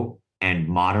grow and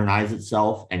modernize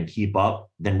itself and keep up,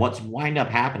 then what's wind up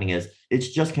happening is it's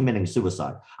just committing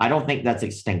suicide. I don't think that's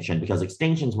extinction, because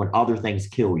extinction is when other things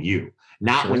kill you,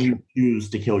 not when you choose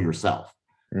to kill yourself.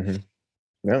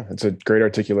 No, it's a great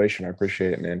articulation. I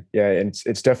appreciate it, man. Yeah, and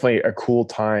it's definitely a cool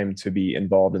time to be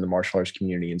involved in the martial arts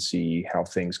community and see how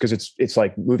things, because it's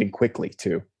like moving quickly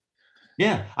too.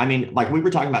 Yeah, I mean, like, we were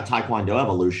talking about Taekwondo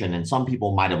evolution, and some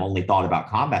people might have only thought about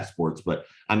combat sports, but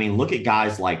I mean, look at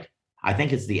guys like, I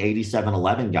think it's the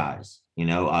 8711 guys, you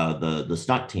know, the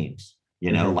stunt teams,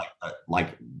 you know,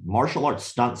 like martial arts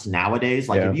stunts nowadays.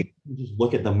 Like, if you just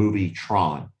look at the movie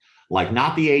Tron, like,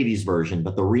 not the 80s version,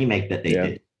 but the remake that they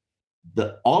did.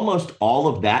 Almost all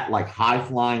of that, like, high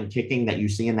flying kicking that you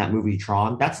see in that movie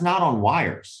Tron, that's not on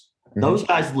wires. Those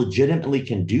guys legitimately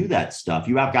can do that stuff.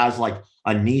 You have guys like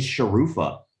Anish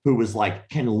Sharufa, who is like,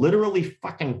 can literally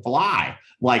fucking fly.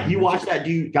 Like, you watch that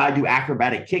guy do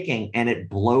acrobatic kicking and it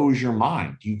blows your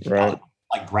mind.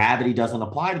 Like, gravity doesn't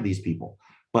apply to these people.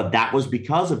 But that was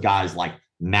because of guys like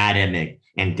Matt Emmig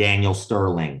and Daniel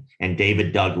Sterling and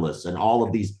David Douglas and all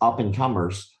of these up and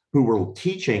comers who were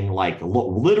teaching, like,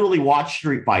 literally watch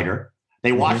Street Fighter.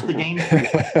 They watched the game.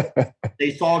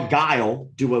 They saw Guile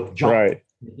do a jump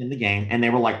in the game, and they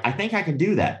were like, I think I can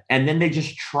do that. And then they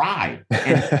just tried.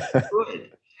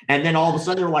 And then all of a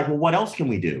sudden, they were like, well, what else can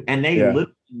we do? And they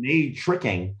literally made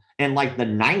tricking in like the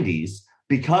 90s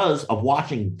because of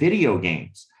watching video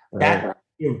games. That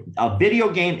a video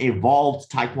game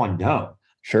evolved Taekwondo.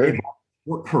 Evolved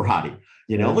sport karate.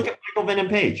 You know, look at Michael Venom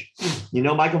Page. You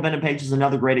know, Michael Venom Page is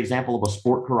another great example of a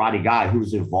sport karate guy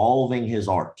who's evolving his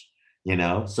art, you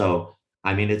know? So,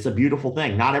 I mean, it's a beautiful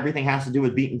thing. Not everything has to do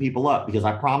with beating people up, because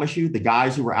I promise you, the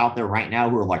guys who are out there right now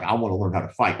who are like, I want to learn how to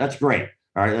fight, that's great.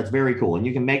 All right, that's very cool. And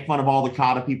you can make fun of all the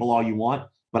kata people all you want,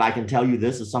 but I can tell you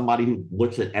this, as somebody who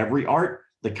looks at every art,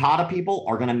 the kata people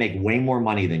are going to make way more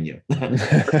money than you.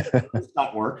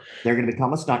 Stunt work. They're going to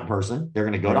become a stunt person. They're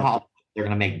going to go to Hollywood. They're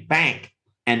going to make bank.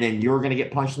 And then you're going to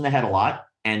get punched in the head a lot.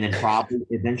 And then probably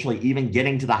eventually even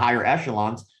getting to the higher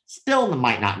echelons still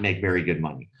might not make very good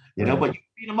money, you know, but you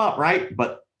beat them up, right?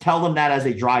 But tell them that as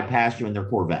they drive past you in their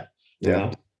Corvette. You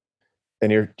know?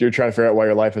 And you're trying to figure out why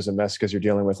your life is a mess because you're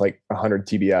dealing with like 100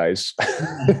 TBIs.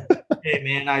 Hey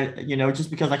man, just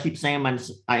because I keep saying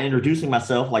I introducing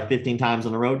myself like 15 times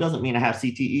in a row doesn't mean I have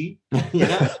CTE. You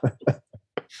know?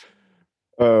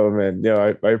 Oh man,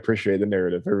 I appreciate the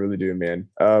narrative. I really do,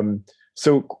 man.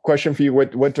 So question for you,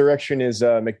 what direction is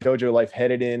McDojoLife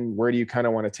headed in? Where do you kind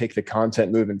of want to take the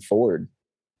content moving forward?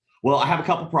 Well, I have a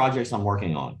couple projects I'm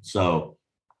working on. So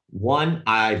one,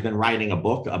 I've been writing a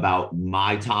book about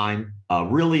my time,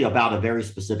 really about a very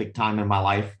specific time in my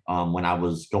life when I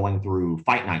was going through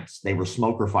fight nights. They were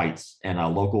smoker fights in a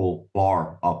local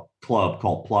bar, a club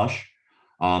called Plush.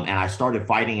 And I started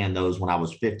fighting in those when I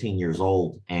was 15 years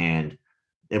old, and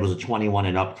it was a 21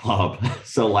 and up club.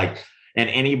 So like, and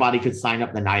anybody could sign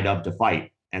up the night up to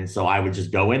fight. And so I would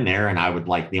just go in there, and I would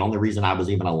the only reason I was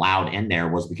even allowed in there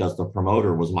was because the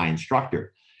promoter was my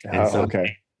instructor. And so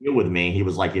okay. deal with me. He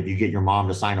was like, if you get your mom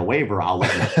to sign a waiver, I'll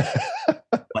let you.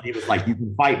 But he was like, you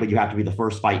can fight, but you have to be the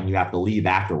first fight and you have to leave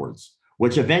afterwards,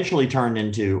 which eventually turned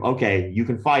into, okay, you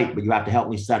can fight, but you have to help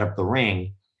me set up the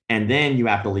ring. And then you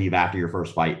have to leave after your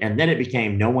first fight. And then it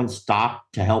became no one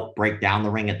stopped to help break down the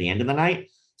ring at the end of the night.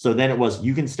 So then it was,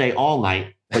 you can stay all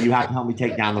night, but you have to help me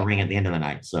take down the ring at the end of the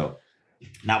night. So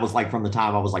that was from the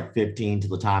time I was 15 to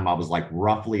the time I was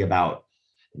roughly about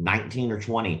 19 or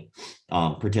 20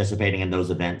 participating in those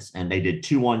events. And they did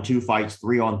 2-on-2 fights,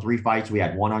 3-on-3 fights. We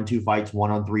had 1-on-2 fights,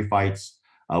 1-on-3 fights.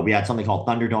 We had something called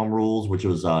Thunderdome rules, which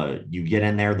was you get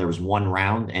in there was one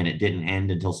round and it didn't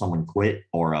end until someone quit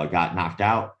or got knocked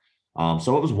out.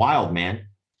 So it was wild, man.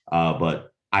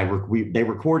 But they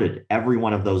recorded every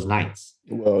one of those nights.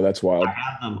 Whoa, that's wild. I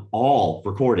have them all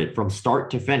recorded from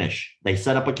start to finish. They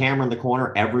set up a camera in the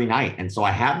corner every night. And so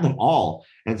I have them all.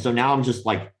 And so now I'm just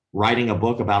writing a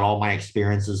book about all my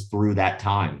experiences through that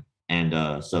time.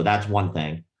 And so that's one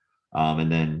thing.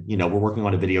 And then, we're working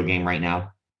on a video game right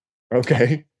now.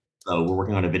 Okay. So we're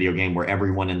working on a video game where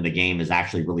everyone in the game is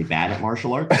actually really bad at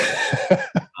martial arts.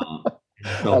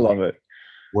 I love it.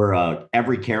 Where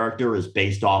every character is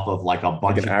based off of a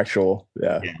bunch of actual,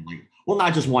 yeah. Well,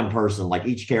 not just one person.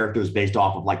 Each character is based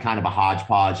off of kind of a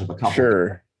hodgepodge of a couple.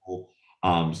 Sure. People.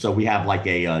 So we have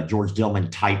a George Dillman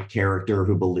type character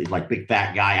who believes big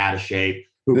fat guy out of shape.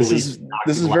 This is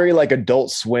very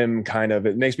Adult Swim kind of.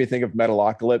 It makes me think of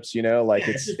Metalocalypse.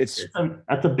 It's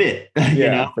that's a bit.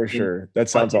 Yeah, for sure. That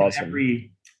sounds awesome.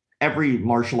 Every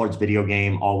martial arts video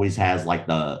game always has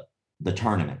the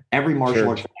tournament. Every martial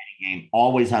arts game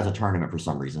always has a tournament for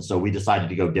some reason. So we decided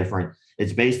to go different.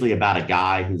 It's basically about a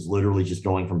guy who's literally just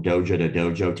going from dojo to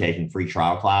dojo, taking free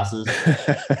trial classes.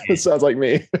 It sounds like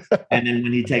me. And then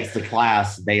when he takes the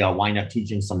class, they wind up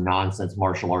teaching some nonsense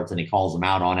martial arts, and he calls them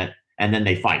out on it. And then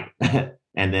they fight.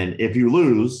 And then if you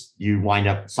lose, you wind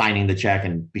up signing the check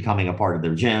and becoming a part of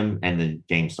their gym, and the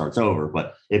game starts over.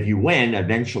 But if you win,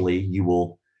 eventually you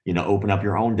will open up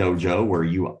your own dojo where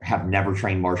you have never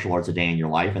trained martial arts a day in your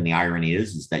life. And the irony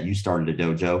is that you started a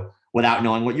dojo without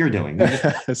knowing what you're doing. You're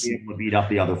just able to beat up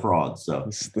the other frauds. So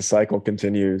the cycle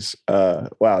continues.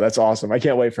 Wow, that's awesome. I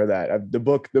can't wait for that. The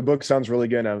book sounds really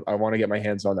good. I want to get my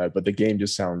hands on that, but the game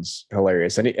just sounds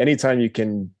hilarious. Anytime you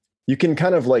can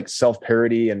kind of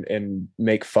self-parody and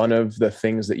make fun of the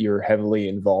things that you're heavily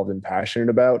involved and passionate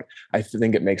about, I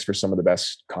think it makes for some of the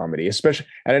best comedy,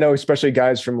 and I know especially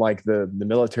guys from the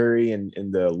military and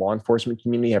the law enforcement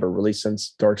community have a really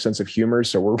dark sense of humor.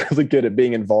 So we're really good at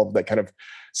being involved in that kind of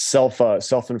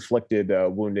self-inflicted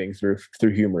wounding through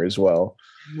humor as well.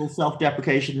 Well,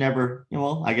 self-deprecation never,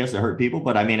 I guess it hurt people,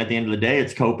 but at the end of the day,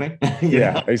 it's coping.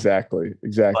 Yeah, exactly.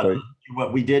 But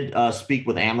what we did speak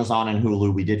with Amazon and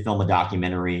Hulu. We did film a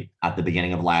documentary at the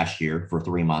beginning of last year for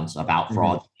 3 months about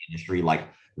frauds in the industry,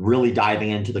 really diving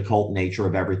into the cult nature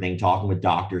of everything, talking with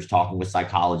doctors, talking with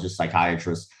psychologists,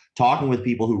 psychiatrists, talking with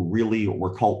people who really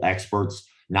were cult experts,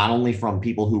 not only from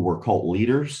people who were cult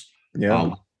leaders.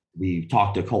 Yeah. We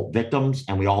talked to cult victims,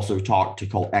 and we also talked to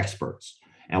cult experts.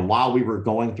 And while we were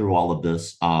going through all of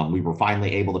this, we were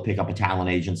finally able to pick up a talent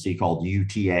agency called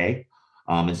UTA.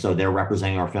 And so they're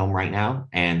representing our film right now,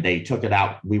 and they took it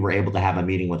out. We were able to have a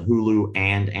meeting with Hulu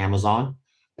and Amazon.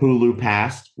 Hulu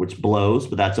passed, which blows,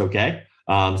 but that's okay.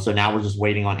 So now we're just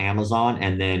waiting on Amazon.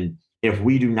 And then if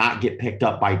we do not get picked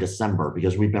up by December,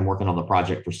 because we've been working on the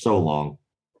project for so long,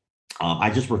 I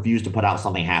just refuse to put out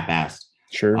something half-assed.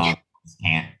 Sure.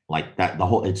 Can't that.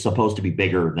 It's supposed to be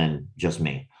bigger than just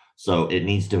me. So it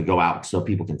needs to go out so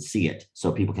people can see it,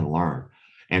 so people can learn.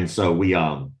 And so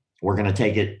we're going to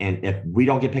take it. And if we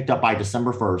don't get picked up by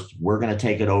December 1st, we're going to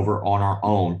take it over on our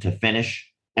own to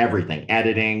finish everything,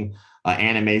 editing,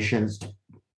 animations,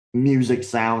 music,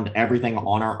 sound, everything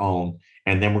on our own.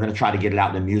 And then we're going to try to get it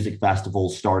out to music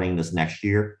festivals starting this next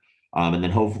year. And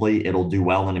then hopefully it'll do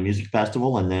well in a music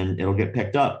festival, and then it'll get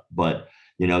picked up. But,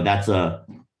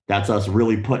 that's us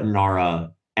really putting our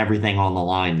everything on the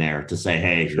line there to say,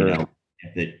 hey, sure.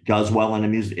 If it does well in the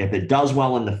music, if it does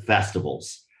well in the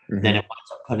festivals, then it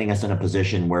winds up putting us in a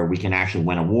position where we can actually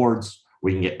win awards,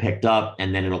 we can get picked up,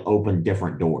 and then it'll open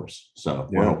different doors. So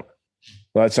we're hoping.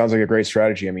 Well, that sounds like a great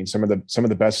strategy. Some of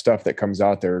the best stuff that comes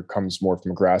out there comes more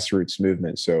from grassroots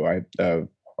movement. So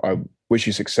I wish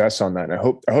you success on that. And I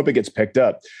hope it gets picked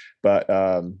up, but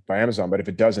by Amazon. But if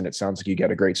it doesn't, it sounds like you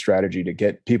got a great strategy to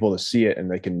get people to see it,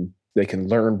 and they can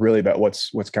learn really about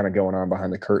what's kind of going on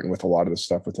behind the curtain with a lot of the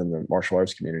stuff within the martial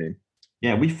arts community.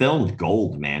 Yeah, we filmed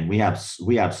gold, man. We have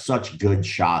such good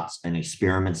shots and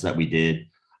experiments that we did.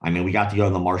 I mean, we got to go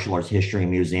to the Martial Arts History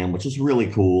Museum, which is really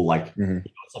cool. Like,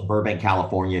 it's in Burbank,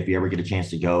 California. If you ever get a chance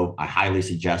to go, I highly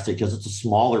suggest it because it's a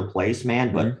smaller place,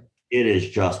 man, but it is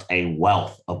just a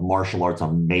wealth of martial arts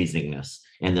amazingness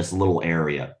in this little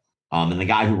area. And the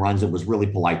guy who runs it was really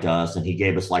polite to us, and he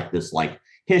gave us like this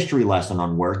history lesson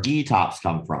on where gi tops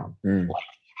come from, like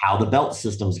how the belt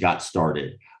systems got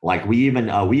started. Like we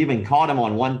even caught him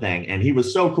on one thing, and he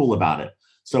was so cool about it.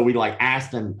 So we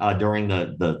asked him during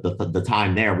the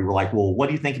time there. We were like, "Well, what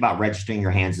do you think about registering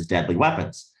your hands as deadly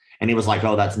weapons?" And he was like,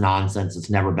 "Oh, that's nonsense. It's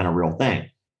never been a real thing."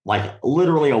 Like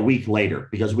literally a week later,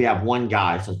 because we have one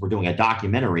guy, since we're doing a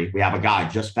documentary, we have a guy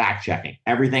just fact checking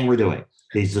everything we're doing.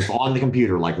 He's just on the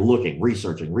computer, looking,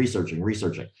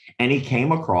 researching. And he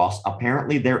came across,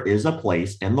 apparently there is a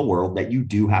place in the world that you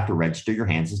do have to register your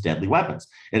hands as deadly weapons.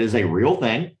 It is a real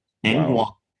thing in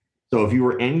Guam. So if you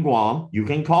were in Guam, you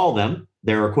can call them,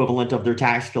 their equivalent of their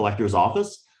tax collector's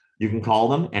office. You can call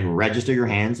them and register your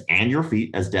hands and your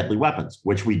feet as deadly weapons,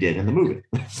 which we did in the movie.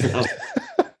 So,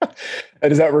 and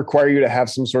does that require you to have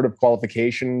some sort of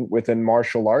qualification within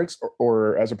martial arts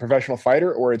or as a professional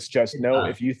fighter, or it's just no?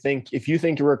 If you think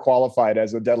you were qualified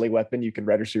as a deadly weapon, you can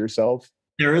register yourself?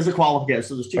 There is a qualification.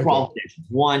 So there's two qualifications.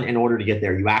 One, in order to get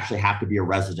there, you actually have to be a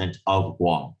resident of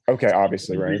Guam. Okay,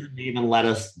 obviously, right. The reason they even let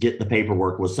us get the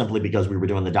paperwork was simply because we were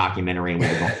doing the documentary and we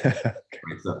were going.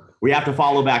 Right, so we have to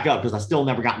follow back up because I still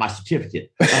never got my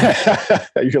certificate.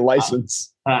 Your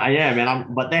license. Yeah,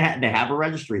 man. But they have a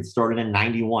registry. It started in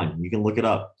 '91. You can look it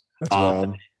up.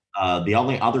 The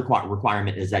only other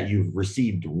requirement is that you've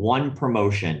received one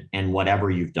promotion in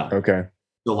whatever you've done. Okay.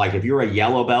 So if you're a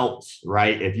yellow belt,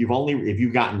 right? If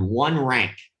you've gotten one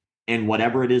rank in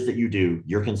whatever it is that you do,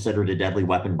 you're considered a deadly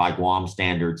weapon by Guam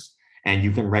standards, and you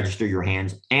can register your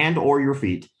hands and or your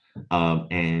feet,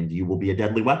 and you will be a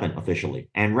deadly weapon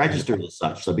officially and registered as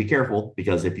such. So be careful,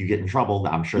 because if you get in trouble,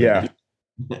 I'm sure that's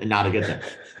not a good thing.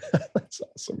 That's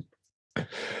awesome.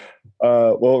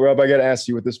 Well, Rob, I got to ask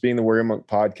you, with this being the Warrior Monk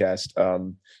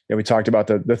podcast, we talked about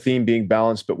the theme being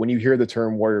balance, but when you hear the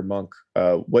term Warrior Monk,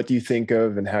 what do you think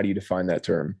of, and how do you define that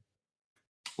term?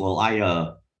 Well,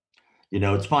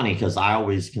 it's funny because I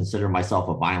always consider myself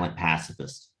a violent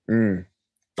pacifist.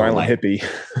 Violent hippie.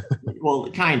 Well,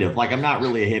 kind of. I'm not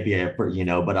really a hippie,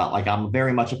 but I'm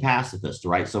very much a pacifist,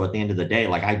 right? So at the end of the day,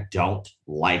 I don't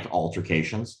like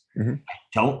altercations. I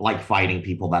don't like fighting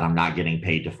people that I'm not getting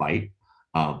paid to fight.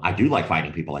 I do like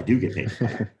fighting people I do get paid to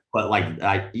fight.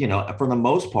 But for the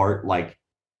most part,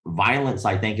 violence,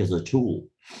 I think, is a tool.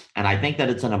 And I think that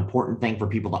it's an important thing for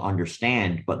people to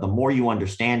understand. But the more you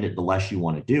understand it, the less you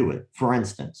want to do it. For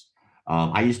instance,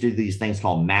 I used to do these things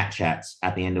called mat chats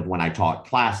at the end of when I taught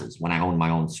classes, when I owned my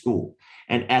own school.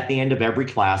 And at the end of every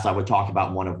class, I would talk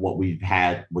about one of what we've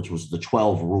had, which was the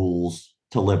 12 rules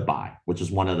to live by, which is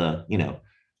one of the,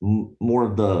 more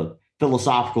of the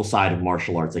philosophical side of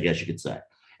martial arts, I guess you could say.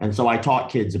 And so I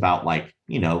taught kids about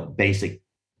basic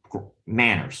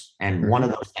manners. And one of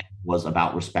those things was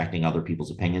about respecting other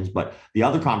people's opinions. But the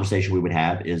other conversation we would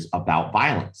have is about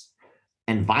violence.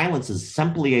 And violence is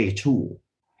simply a tool.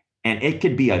 And it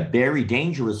could be a very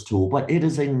dangerous tool, but it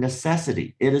is a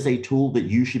necessity. It is a tool that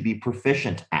you should be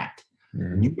proficient at.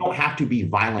 You don't have to be a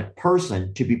violent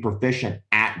person to be proficient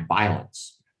at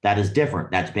violence. That is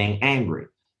different. That's being angry.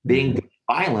 Being good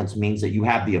at violence means that you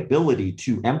have the ability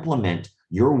to implement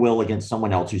your will against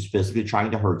someone else who's physically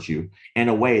trying to hurt you in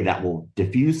a way that will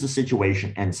diffuse the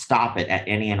situation and stop it at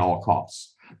any and all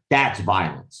costs. That's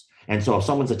violence. And so if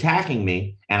someone's attacking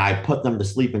me and I put them to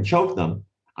sleep and choke them,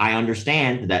 I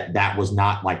understand that that was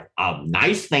not a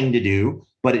nice thing to do,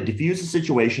 but it diffused the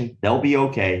situation. They'll be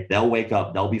okay. They'll wake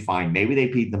up. They'll be fine. Maybe they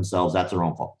peed themselves. That's their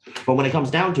own fault. But when it comes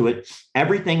down to it,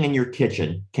 everything in your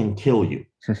kitchen can kill you.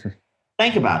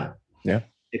 Think about it. Yeah.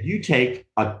 If you take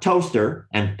a toaster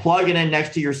and plug it in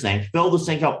next to your sink, fill the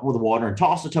sink up with water and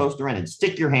toss the toaster in and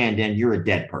stick your hand in, you're a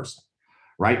dead person,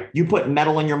 right? You put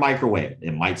metal in your microwave,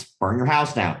 it might burn your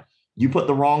house down. You put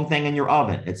the wrong thing in your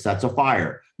oven, it sets a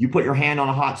fire. You put your hand on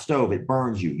a hot stove, it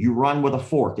burns you. You run with a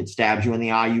fork, it stabs you in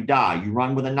the eye, you die. You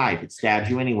run with a knife, it stabs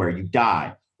you anywhere, you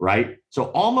die, right? So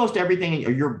almost everything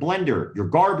in your blender, your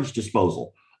garbage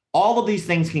disposal, all of these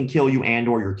things can kill you and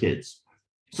or your kids.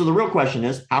 So the real question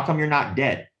is, how come you're not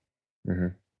dead?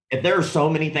 If there are so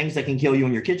many things that can kill you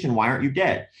in your kitchen, why aren't you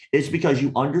dead? It's because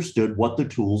you understood what the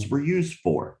tools were used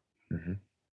for.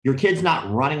 Your kid's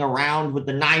not running around with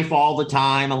the knife all the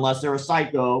time unless they're a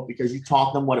psycho, because you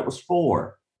taught them what it was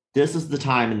for. This is the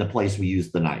time and the place we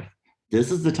use the knife.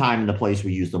 This is the time and the place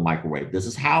we use the microwave. This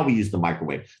is how we use the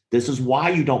microwave. This is why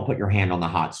you don't put your hand on the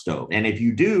hot stove. And if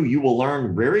you do, you will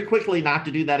learn very quickly not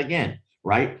to do that again,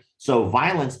 right? So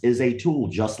violence is a tool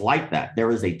just like that. There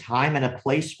is a time and a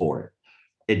place for it.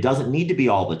 It doesn't need to be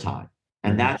all the time.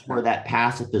 And that's where that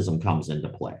pacifism comes into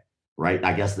play, right?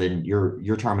 I guess then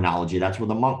your terminology, that's where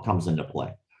the monk comes into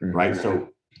play, right? So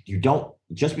you don't,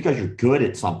 just because you're good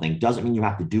at something doesn't mean you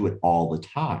have to do it all the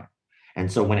time.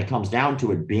 And so when it comes down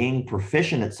to it, being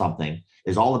proficient at something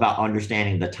is all about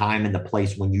understanding the time and the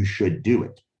place when you should do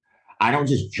it. I don't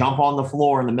just jump on the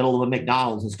floor in the middle of a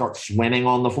McDonald's and start swimming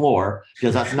on the floor,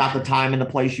 because that's not the time and the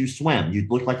place you swim. You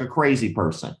look like a crazy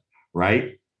person,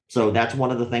 right? So that's one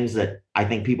of the things that I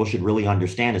think people should really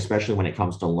understand, especially when it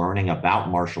comes to learning about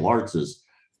martial arts is,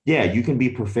 yeah, you can be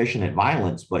proficient at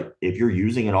violence, but if you're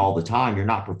using it all the time, you're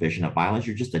not proficient at violence.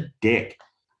 You're just a dick,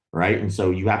 right? And so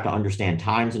you have to understand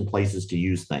times and places to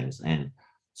use things. And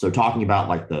so talking about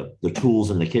like the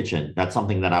tools in the kitchen, that's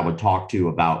something that I would talk to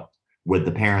about with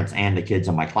the parents and the kids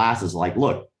in my classes. Like,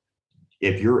 look,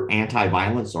 if you're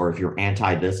anti-violence or if you're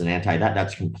anti this and anti that,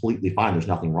 that's completely fine. There's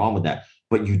nothing wrong with that.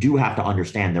 But you do have to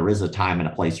understand there is a time and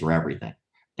a place for everything.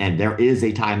 And there is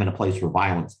a time and a place for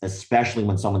violence, especially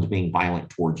when someone's being violent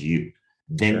towards you.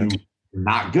 Then you're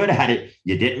not good at it.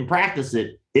 You didn't practice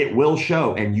it. It will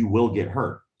show and you will get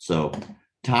hurt. So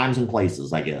times and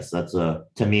places, I guess. That's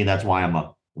to me, that's why I'm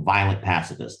a violent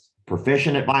pacifist.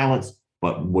 Proficient at violence,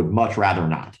 but would much rather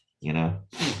not, you know?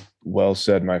 Well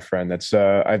said, my friend. That's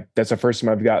the first time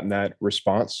I've gotten that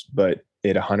response, but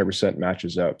it 100%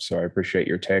 matches up. So I appreciate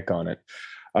your take on it.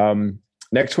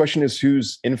 Next question is,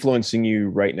 who's influencing you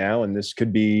right now? And this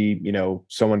could be,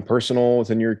 someone personal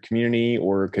within your community,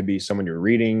 or it could be someone you're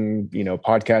reading,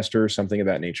 podcaster, something of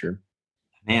that nature.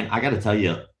 Man, I got to tell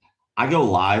you, I go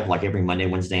live like every Monday,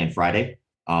 Wednesday, and Friday.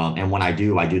 And when I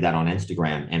do that on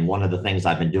Instagram. And one of the things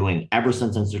I've been doing ever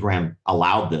since Instagram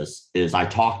allowed this is I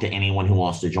talk to anyone who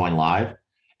wants to join live,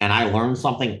 and I learn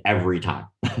something every time.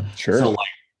 Like,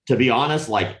 to be honest,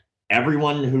 like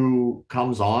everyone who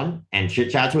comes on and chit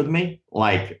chats with me,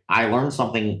 like I learn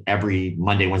something every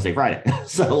Monday, Wednesday, Friday.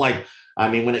 So like, I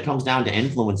mean, when it comes down to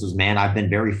influences, man, I've been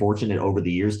very fortunate over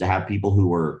the years to have people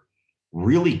who are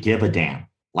really give a damn.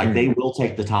 Like they will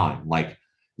take the time. Like,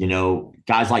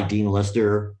 guys like Dean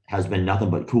Lister has been nothing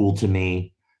but cool to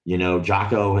me.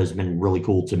 Jocko has been really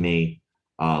cool to me.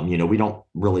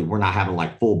 We're not having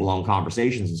like full blown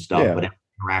conversations and stuff, but every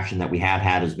interaction that we have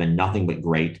had has been nothing but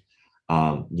great.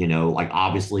 Like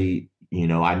obviously,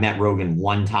 I met Rogan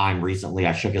one time recently.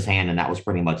 I shook his hand and that was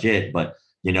pretty much it. But,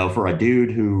 for a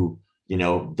dude who,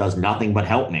 does nothing but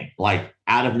help me, like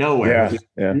out of nowhere, do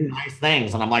nice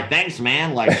things. And I'm like, thanks,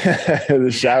 man. Like the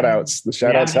shout outs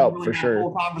help really for sure.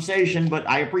 Full conversation, but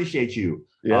I appreciate you.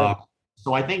 Yeah.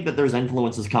 So I think that there's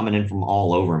influences coming in from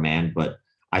all over, man. But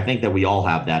I think that we all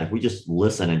have that. If we just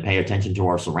listen and pay attention to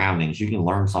our surroundings, you can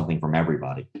learn something from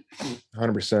everybody.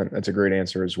 100%. That's a great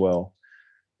answer as well.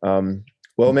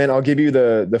 Well, man, I'll give you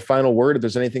the final word if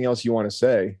there's anything else you want to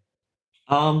say.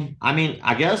 I mean,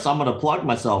 I guess I'm going to plug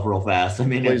myself real fast. I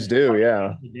mean, please do.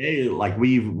 Yeah. Today, like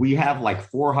we have like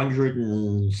 400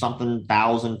 and something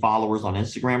thousand followers on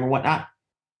Instagram or whatnot,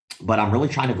 but I'm really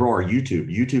trying to grow our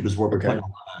YouTube. YouTube is where we're putting a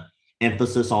lot of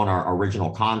emphasis on our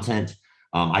original content.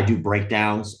 I do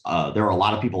breakdowns. There are a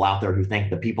lot of people out there who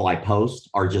think the people I post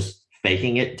are just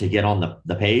faking it to get on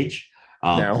the page.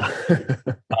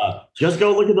 Just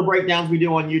go look at the breakdowns we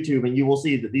do on YouTube, and you will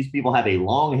see that these people have a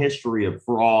long history of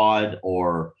fraud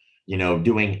or,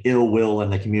 doing ill will in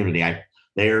the community.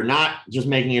 They're not just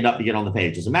making it up to get on the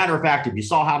page. As a matter of fact, if you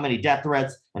saw how many death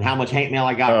threats and how much hate mail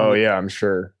I got, I'm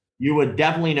sure you would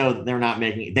definitely know that they're not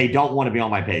they don't want to be on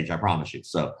my page. I promise you.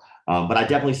 So, but I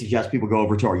definitely suggest people go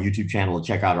over to our YouTube channel and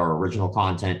check out our original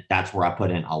content. That's where I put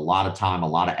in a lot of time, a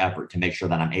lot of effort to make sure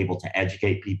that I'm able to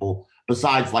educate people.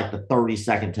 Besides like the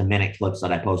 30-second to minute clips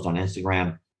that I post on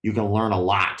Instagram, you can learn a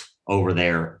lot over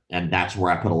there. And that's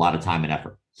where I put a lot of time and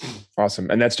effort. Awesome.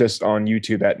 And that's just on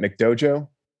YouTube at McDojo?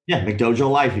 Yeah,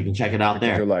 McDojoLife. You can check it out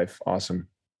there. McDojoLife. Awesome.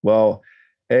 Well,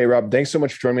 hey, Rob, thanks so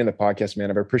much for joining me on the podcast, man.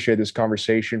 I've appreciated this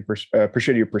conversation.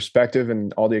 Appreciate your perspective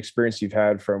and all the experience you've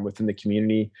had from within the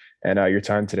community and your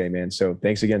time today, man. So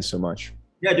thanks again so much.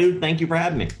 Yeah, dude. Thank you for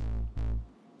having me.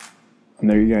 And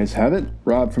there you guys have it.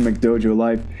 Rob from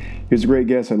McDojoLife. He was a great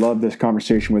guest. I love this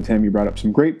conversation with him. You brought up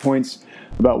some great points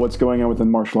about what's going on within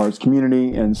the martial arts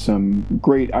community and some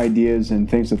great ideas and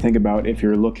things to think about if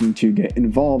you're looking to get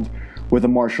involved with a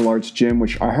martial arts gym,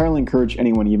 which I highly encourage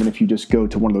anyone, even if you just go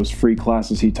to one of those free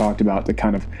classes he talked about, to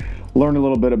kind of learn a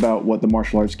little bit about what the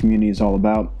martial arts community is all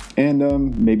about,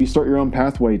 and maybe start your own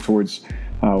pathway towards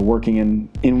working in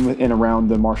and around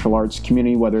the martial arts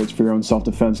community, whether it's for your own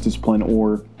self-defense discipline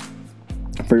or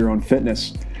for your own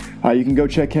fitness. You can go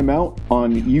check him out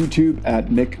on YouTube at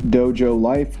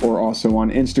McDojoLife or also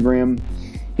on Instagram.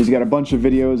 He's got a bunch of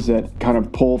videos that kind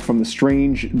of pull from the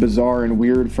strange, bizarre, and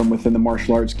weird from within the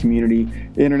martial arts community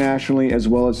internationally, as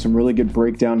well as some really good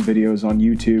breakdown videos on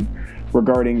YouTube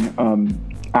regarding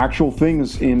actual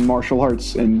things in martial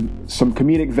arts and some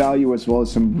comedic value as well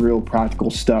as some real practical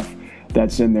stuff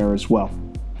that's in there as well.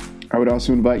 I would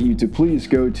also invite you to please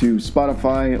go to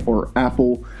Spotify or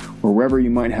Apple or wherever you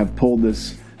might have pulled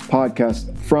this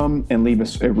podcast from and leave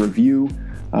us a review.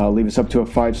 Leave us up to a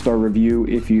 5-star review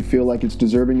if you feel like it's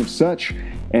deserving of such.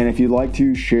 And if you'd like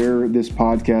to share this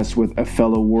podcast with a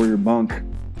fellow warrior monk,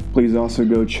 please also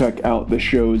go check out the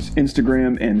show's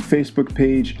Instagram and Facebook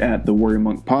page at the Warrior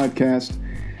Monk Podcast.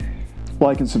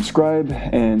 Like and subscribe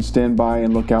and stand by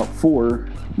and look out for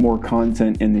more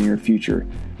content in the near future.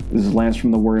 This is Lance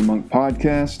from the Warrior Monk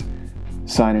Podcast,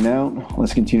 signing out.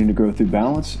 Let's continue to grow through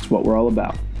balance. It's what we're all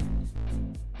about.